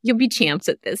you'll be champs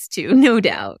at this too, no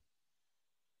doubt.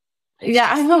 Yeah,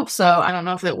 I hope so. I don't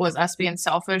know if it was us being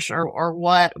selfish or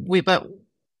what, but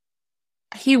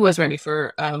he was ready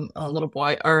for a little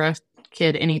boy or a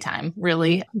kid anytime,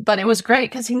 really. But it was great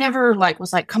because he never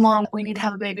was like, come on, we need to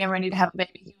have a baby. I'm ready to have a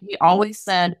baby. He always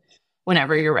said,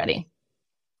 whenever you're ready.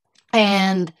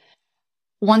 And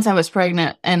once I was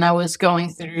pregnant and I was going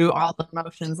through all the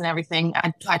emotions and everything,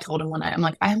 I told him one night, I'm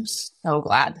like, I'm so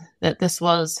glad that this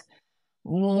was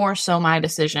more so my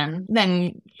decision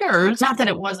than yours. Not that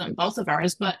it wasn't both of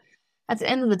ours, but at the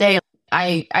end of the day,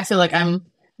 I feel like I'm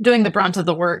doing the brunt of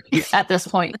the work at this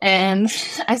point. And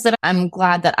I said, I'm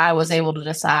glad that I was able to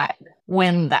decide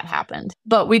when that happened.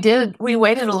 But we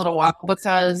waited a little while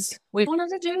because we wanted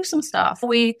to do some stuff.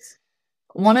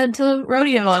 wanted to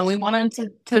rodeo and we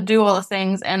wanted to do all the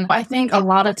things. And I think a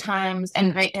lot of times,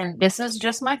 and this is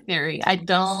just my theory, I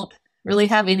don't really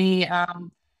have any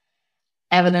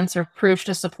evidence or proof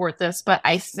to support this, but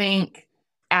I think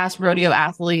as rodeo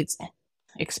athletes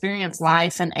experience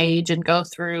life and age and go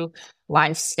through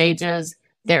life stages,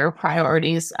 their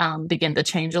priorities begin to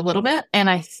change a little bit. And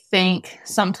I think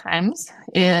sometimes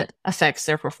it affects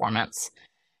their performance.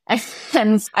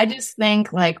 And I just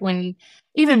think like when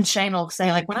even Shane will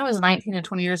say, like, when I was 19 and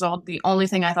 20 years old, the only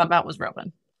thing I thought about was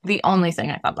roping. The only thing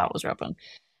I thought about was roping.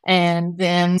 And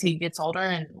then he gets older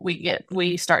and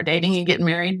we start dating and get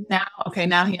married. Now, okay,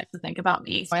 now he has to think about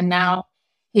me. And now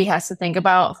he has to think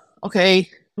about, okay,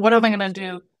 what am I going to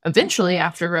do eventually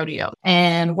after rodeo?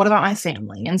 And what about my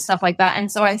family and stuff like that?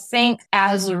 And so I think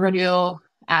as a rodeo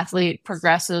athlete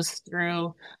progresses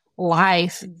through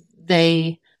life,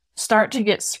 they start to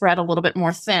get spread a little bit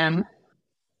more thin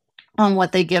on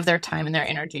what they give their time and their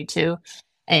energy to.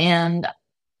 And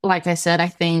like I said, I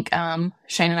think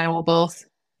Shane and I will both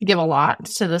give a lot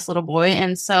to this little boy.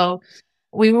 And so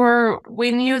we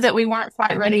knew that we weren't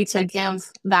quite ready to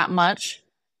give that much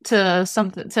to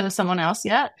someone else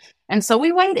yet. And so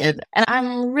we waited, and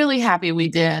I'm really happy we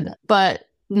did. But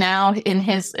now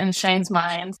in Shane's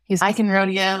mind, I can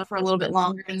rodeo for a little bit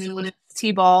longer. And then when it's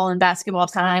t-ball and basketball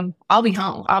time, I'll be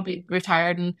home. I'll be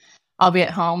retired and I'll be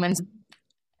at home. And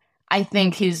I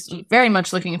think he's very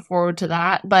much looking forward to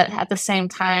that. But at the same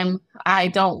time, I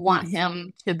don't want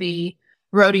him to be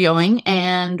rodeoing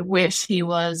and wish he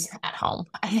was at home.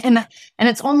 And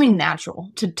it's only natural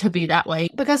to be that way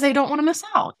because they don't want to miss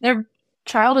out. Their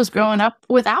child is growing up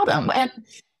without him. And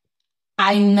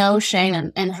I know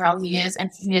Shane and how he is, and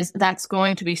that's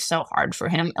going to be so hard for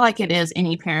him, like it is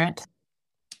any parent.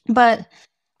 But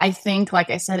I think, like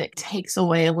I said, it takes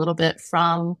away a little bit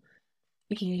from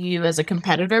you as a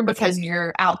competitor because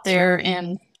you're out there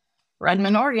in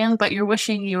Redmond, Oregon, but you're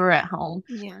wishing you were at home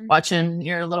watching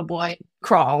your little boy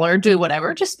crawl or do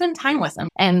whatever. Just spend time with him.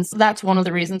 And so that's one of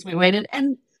the reasons we waited.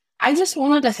 And I just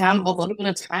wanted to have a little bit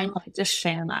of time, like just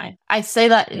Shane and I. I say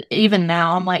that even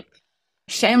now, I'm like,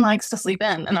 Shane likes to sleep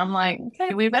in. And I'm like,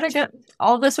 okay, we better get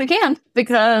all of this we can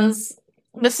because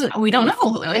we don't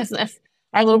know if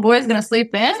our little boy is going to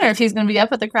sleep in or if he's going to be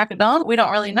up at the crack of dawn. We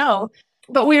don't really know.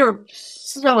 But we were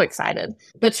so excited.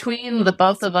 Between the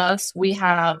both of us, we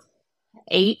have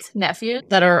 8 nephews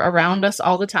that are around us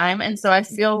all the time. And so I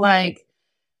feel like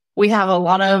we have a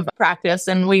lot of practice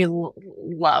and we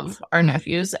love our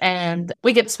nephews and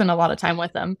we get to spend a lot of time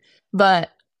with them. But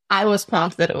I was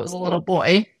pumped that it was a little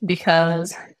boy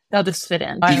because they'll just fit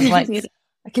in. I was like,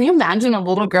 can you imagine a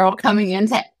little girl coming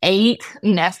into 8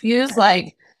 nephews?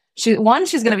 Like, she's going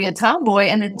to be a tomboy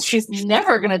and then she's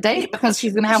never going to date because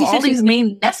she's going to have all these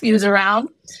mean nephews around.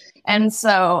 And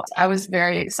so I was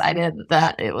very excited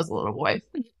that it was a little boy.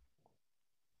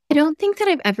 I don't think that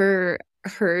I've ever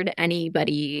heard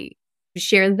anybody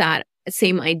share that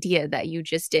same idea that you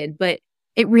just did, but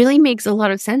it really makes a lot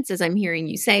of sense as I'm hearing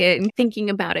you say it and thinking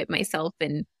about it myself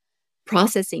and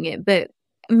processing it. But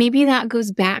maybe that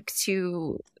goes back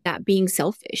to that being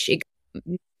selfish,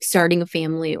 starting a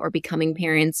family or becoming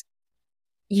parents.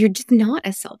 You're just not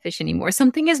as selfish anymore.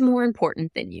 Something is more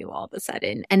important than you all of a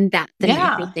sudden. And that's the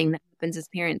major thing that happens as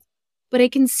parents. But I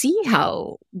can see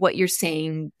how what you're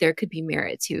saying, there could be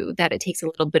merit to that. It takes a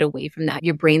little bit away from that.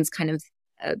 Your brain's kind of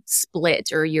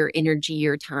split or your energy,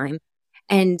 your time.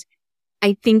 And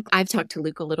I think I've talked to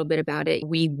Luke a little bit about it.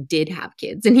 We did have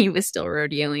kids and he was still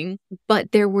rodeoing,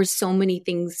 but there were so many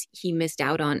things he missed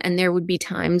out on. And there would be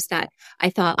times that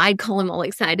I thought I'd call him all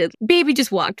excited. Baby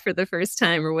just walked for the first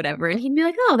time or whatever. And he'd be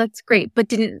like, oh, that's great. But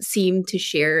didn't seem to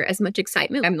share as much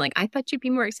excitement. I'm like, I thought you'd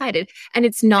be more excited. And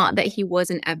it's not that he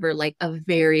wasn't ever like a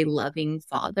very loving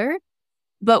father,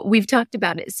 but we've talked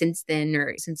about it since then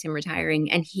or since him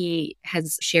retiring. And he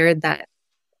has shared that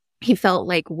he felt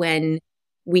like when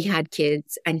we had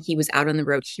kids and he was out on the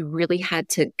road, he really had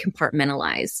to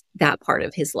compartmentalize that part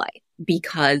of his life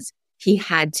because he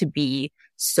had to be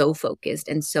so focused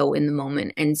and so in the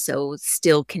moment and so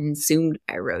still consumed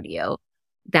by rodeo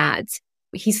that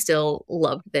he still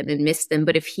loved them and missed them.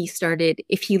 But if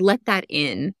he let that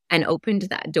in and opened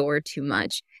that door too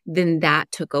much, then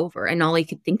that took over. And all he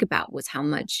could think about was how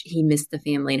much he missed the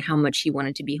family and how much he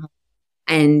wanted to be home.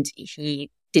 And he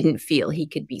didn't feel he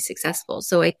could be successful.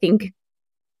 So I think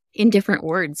in different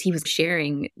words, he was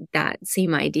sharing that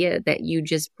same idea that you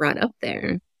just brought up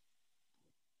there.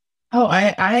 Oh,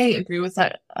 I agree with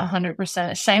that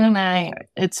 100%. Shane and I,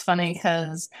 it's funny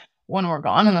because when we're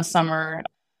gone in the summer,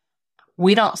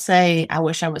 we don't say, I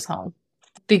wish I was home.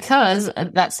 because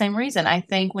of that same reason. I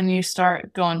think when you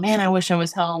start going, man, I wish I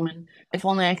was home, and if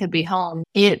only I could be home,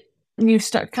 you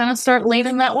start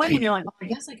leaning that way. And you're like, well, I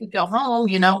guess I could go home,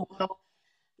 Well,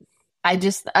 I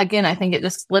think it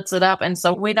just splits it up. And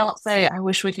so we don't say, I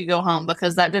wish we could go home,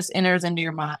 because that just enters into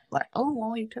your mind like, oh,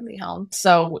 well, you could be home.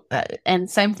 So, and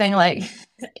same thing, like,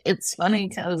 it's funny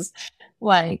because,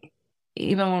 like,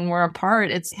 even when we're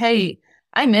apart, it's, hey,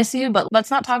 I miss you, but let's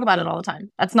not talk about it all the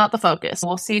time. That's not the focus.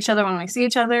 We'll see each other when we see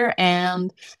each other,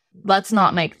 and let's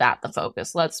not make that the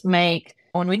focus. Let's make,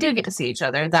 when we do get to see each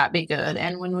other, that be good.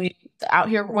 And when we're out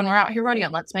here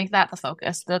rodeoing, let's make that the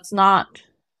focus. Let's not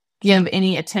give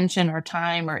any attention or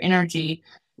time or energy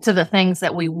to the things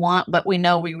that we want, but we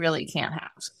know we really can't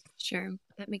have. Sure.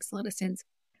 That makes a lot of sense.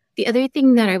 The other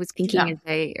thing that I was thinking as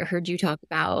I heard you talk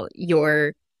about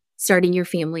your starting your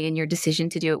family and your decision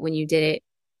to do it when you did it,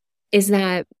 is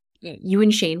that you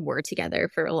and Shane were together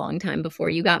for a long time before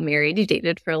you got married. You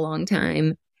dated for a long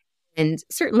time. And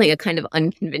certainly a kind of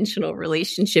unconventional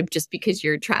relationship just because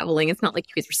you're traveling. It's not like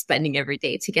you guys were spending every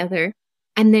day together.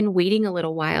 And then waiting a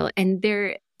little while. And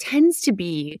there tends to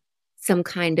be some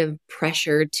kind of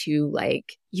pressure to,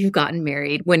 like, you've gotten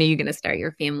married. When are you going to start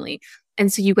your family?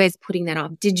 And so you guys putting that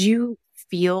off. Did you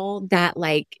feel that,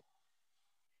 like,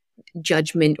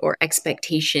 judgment or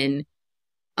expectation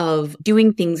of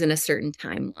doing things in a certain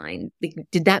timeline? Like,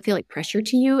 did that feel like pressure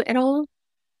to you at all?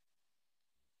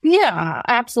 Yeah,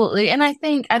 absolutely. And I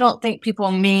don't think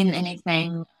people mean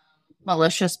anything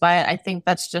malicious by it. I think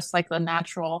that's just like the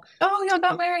natural, oh, y'all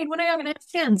got married, when are y'all gonna have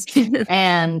kids?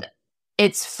 And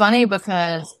it's funny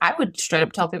because I would straight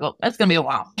up tell people, it's gonna be a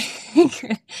while.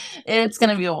 It's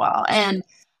gonna be a while. And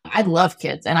I love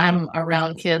kids, and I'm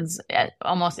around kids at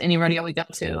almost any rodeo we go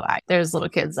to. There's little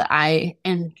kids that I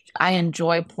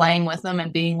enjoy playing with them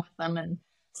and being with them and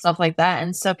stuff like that.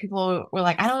 And so people were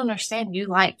like, I don't understand, you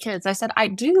like kids. I said, I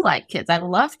do like kids. I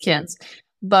love kids,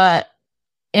 but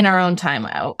in our own time,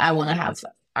 I want to have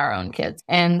our own kids.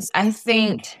 And I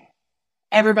think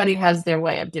everybody has their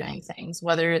way of doing things,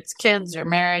 whether it's kids or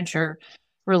marriage or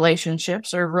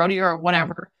relationships or rodeo or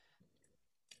whatever.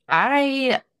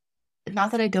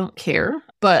 Not that I don't care,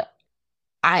 but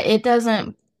it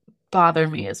doesn't bother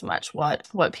me as much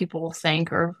what people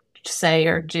think or say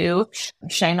or do.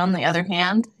 Shane, on the other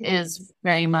hand, is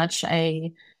very much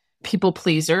a people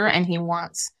pleaser, and he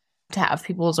wants to have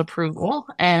people's approval.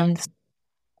 And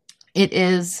it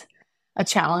is a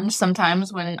challenge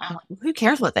sometimes when I'm like, who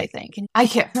cares what they think? And I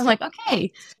care. I'm like,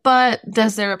 okay, but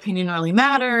does their opinion really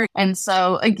matter? And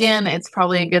so again, it's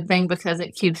probably a good thing because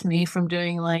it keeps me from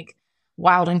doing like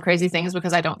wild and crazy things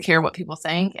because I don't care what people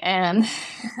think. And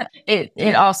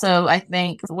it also, I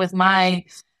think, with my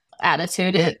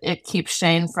attitude, it keeps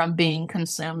Shane from being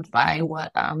consumed by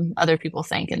what other people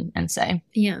think and say.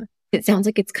 Yeah. It sounds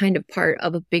like it's kind of part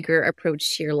of a bigger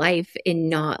approach to your life in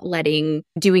not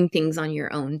doing things on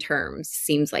your own terms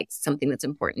seems like something that's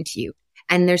important to you.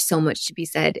 And there's so much to be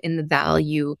said in the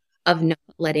value of not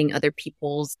letting other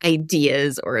people's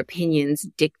ideas or opinions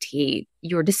dictate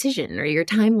your decision or your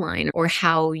timeline or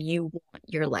how you want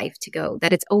your life to go.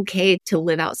 That it's okay to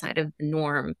live outside of the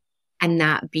norm and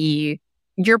not be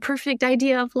your perfect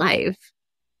idea of life.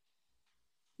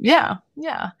 Yeah.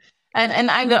 Yeah.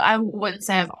 And I wouldn't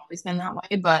say I've always been that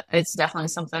way, but it's definitely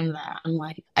something that I'm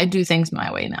like, I do things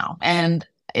my way now. And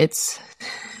it's,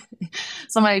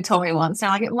 somebody told me once, they're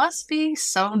like, it must be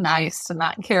so nice to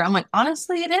not care. I'm like,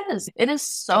 honestly, it is. It is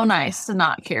so nice to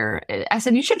not care. I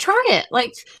said, you should try it.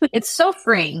 Like, it's so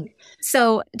freeing.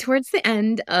 So towards the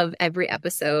end of every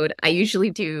episode, I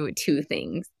usually do two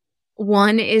things.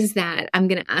 One is that I'm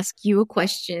going to ask you a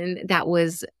question that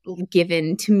was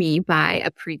given to me by a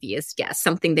previous guest,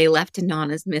 something they left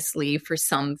anonymously for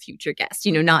some future guest,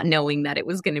 not knowing that it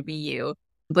was going to be you,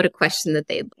 but a question that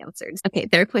they answered. Okay,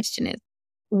 their question is,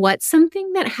 what's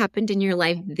something that happened in your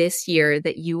life this year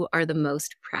that you are the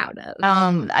most proud of?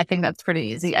 I think that's pretty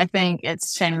easy. I think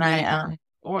it's Shane and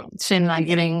I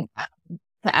getting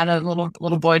to add a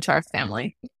little boy to our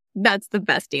family. That's the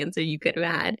best answer you could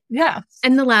have had. Yeah.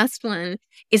 And the last one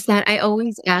is that I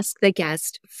always ask the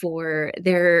guest for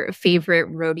their favorite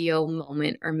rodeo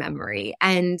moment or memory.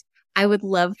 And I would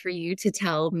love for you to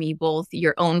tell me both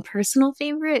your own personal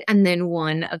favorite and then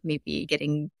one of maybe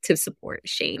getting to support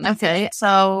Shane. Okay.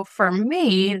 So for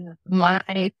me,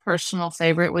 my personal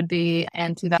favorite would be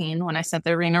in 2018 when I set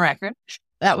the arena record.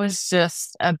 That was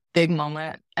just a big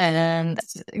moment. And,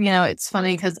 it's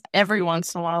funny because every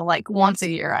once in a while, like once a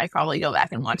year, I probably go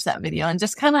back and watch that video and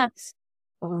just kind of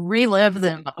relive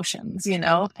the emotions,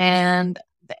 and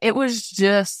it was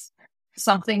just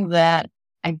something that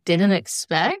I didn't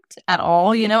expect at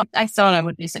all. I thought I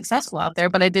would be successful out there,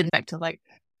 but I didn't expect to like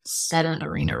set an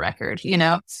arena record, you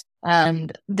know?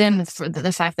 And then for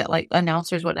the fact that like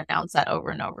announcers would announce that over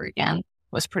and over again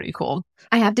was pretty cool.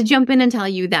 I have to jump in and tell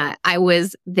you that I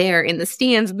was there in the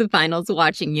stands of the finals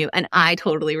watching you, and I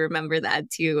totally remember that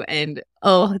too. And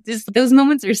those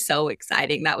moments are so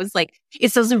exciting. That was like,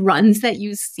 it's those runs that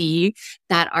you see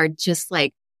that are just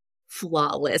like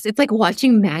flawless. It's like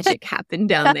watching magic happen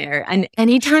down there. And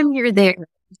anytime you're there,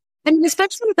 and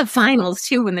especially with the finals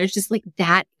too, when there's just like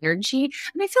that energy.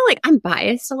 And I feel like I'm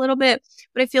biased a little bit,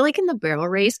 but I feel like in the barrel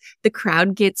race, the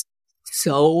crowd gets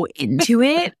so into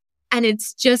it. And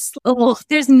it's just,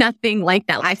 there's nothing like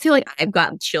that. I feel like I've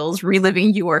got chills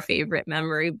reliving your favorite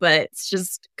memory, but it's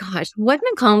just, gosh, what an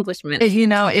accomplishment. You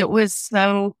know, it was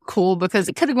so cool because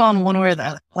it could have gone one way or the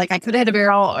other. Like I could have hit a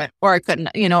barrel or I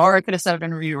couldn't, you know, or I could have set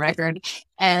an arena record.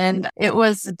 And it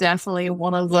was definitely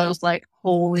one of those like,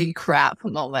 holy crap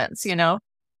moments, you know?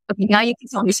 Okay, now you can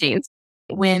tell me, Shane.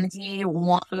 When he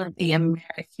won the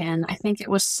American, I think it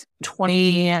was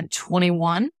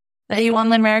 2021 that he won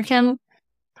the American.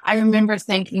 I remember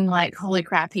thinking like, holy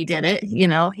crap, he did it. You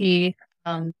know, he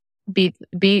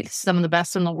beat some of the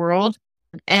best in the world.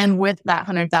 And with that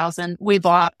 100,000, we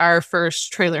bought our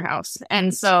first trailer house.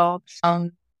 And so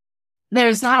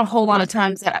there's not a whole lot of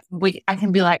times that I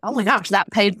can be like, oh my gosh, that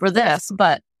paid for this.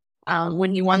 But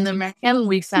when he won the American,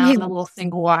 we found a little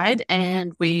single wide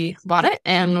and we bought it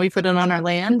and we put it on our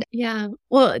land. Yeah.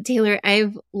 Well, Taylor,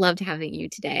 I've loved having you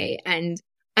today. And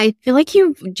I feel like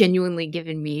you've genuinely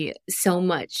given me so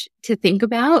much to think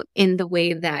about in the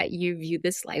way that you view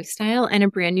this lifestyle and a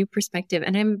brand new perspective.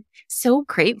 And I'm so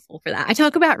grateful for that. I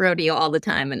talk about rodeo all the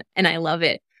time and I love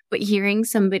it. But hearing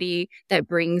somebody that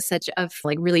brings such a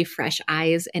like really fresh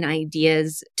eyes and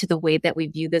ideas to the way that we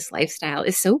view this lifestyle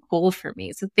is so cool for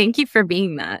me. So thank you for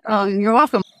being that. Oh, you're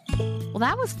welcome. Well,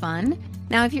 that was fun.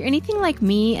 Now, if you're anything like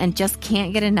me and just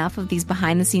can't get enough of these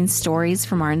behind-the-scenes stories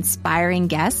from our inspiring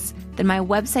guests, then my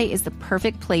website is the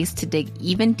perfect place to dig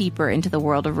even deeper into the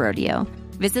world of rodeo.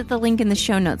 Visit the link in the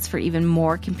show notes for even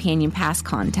more Companion Pass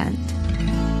content.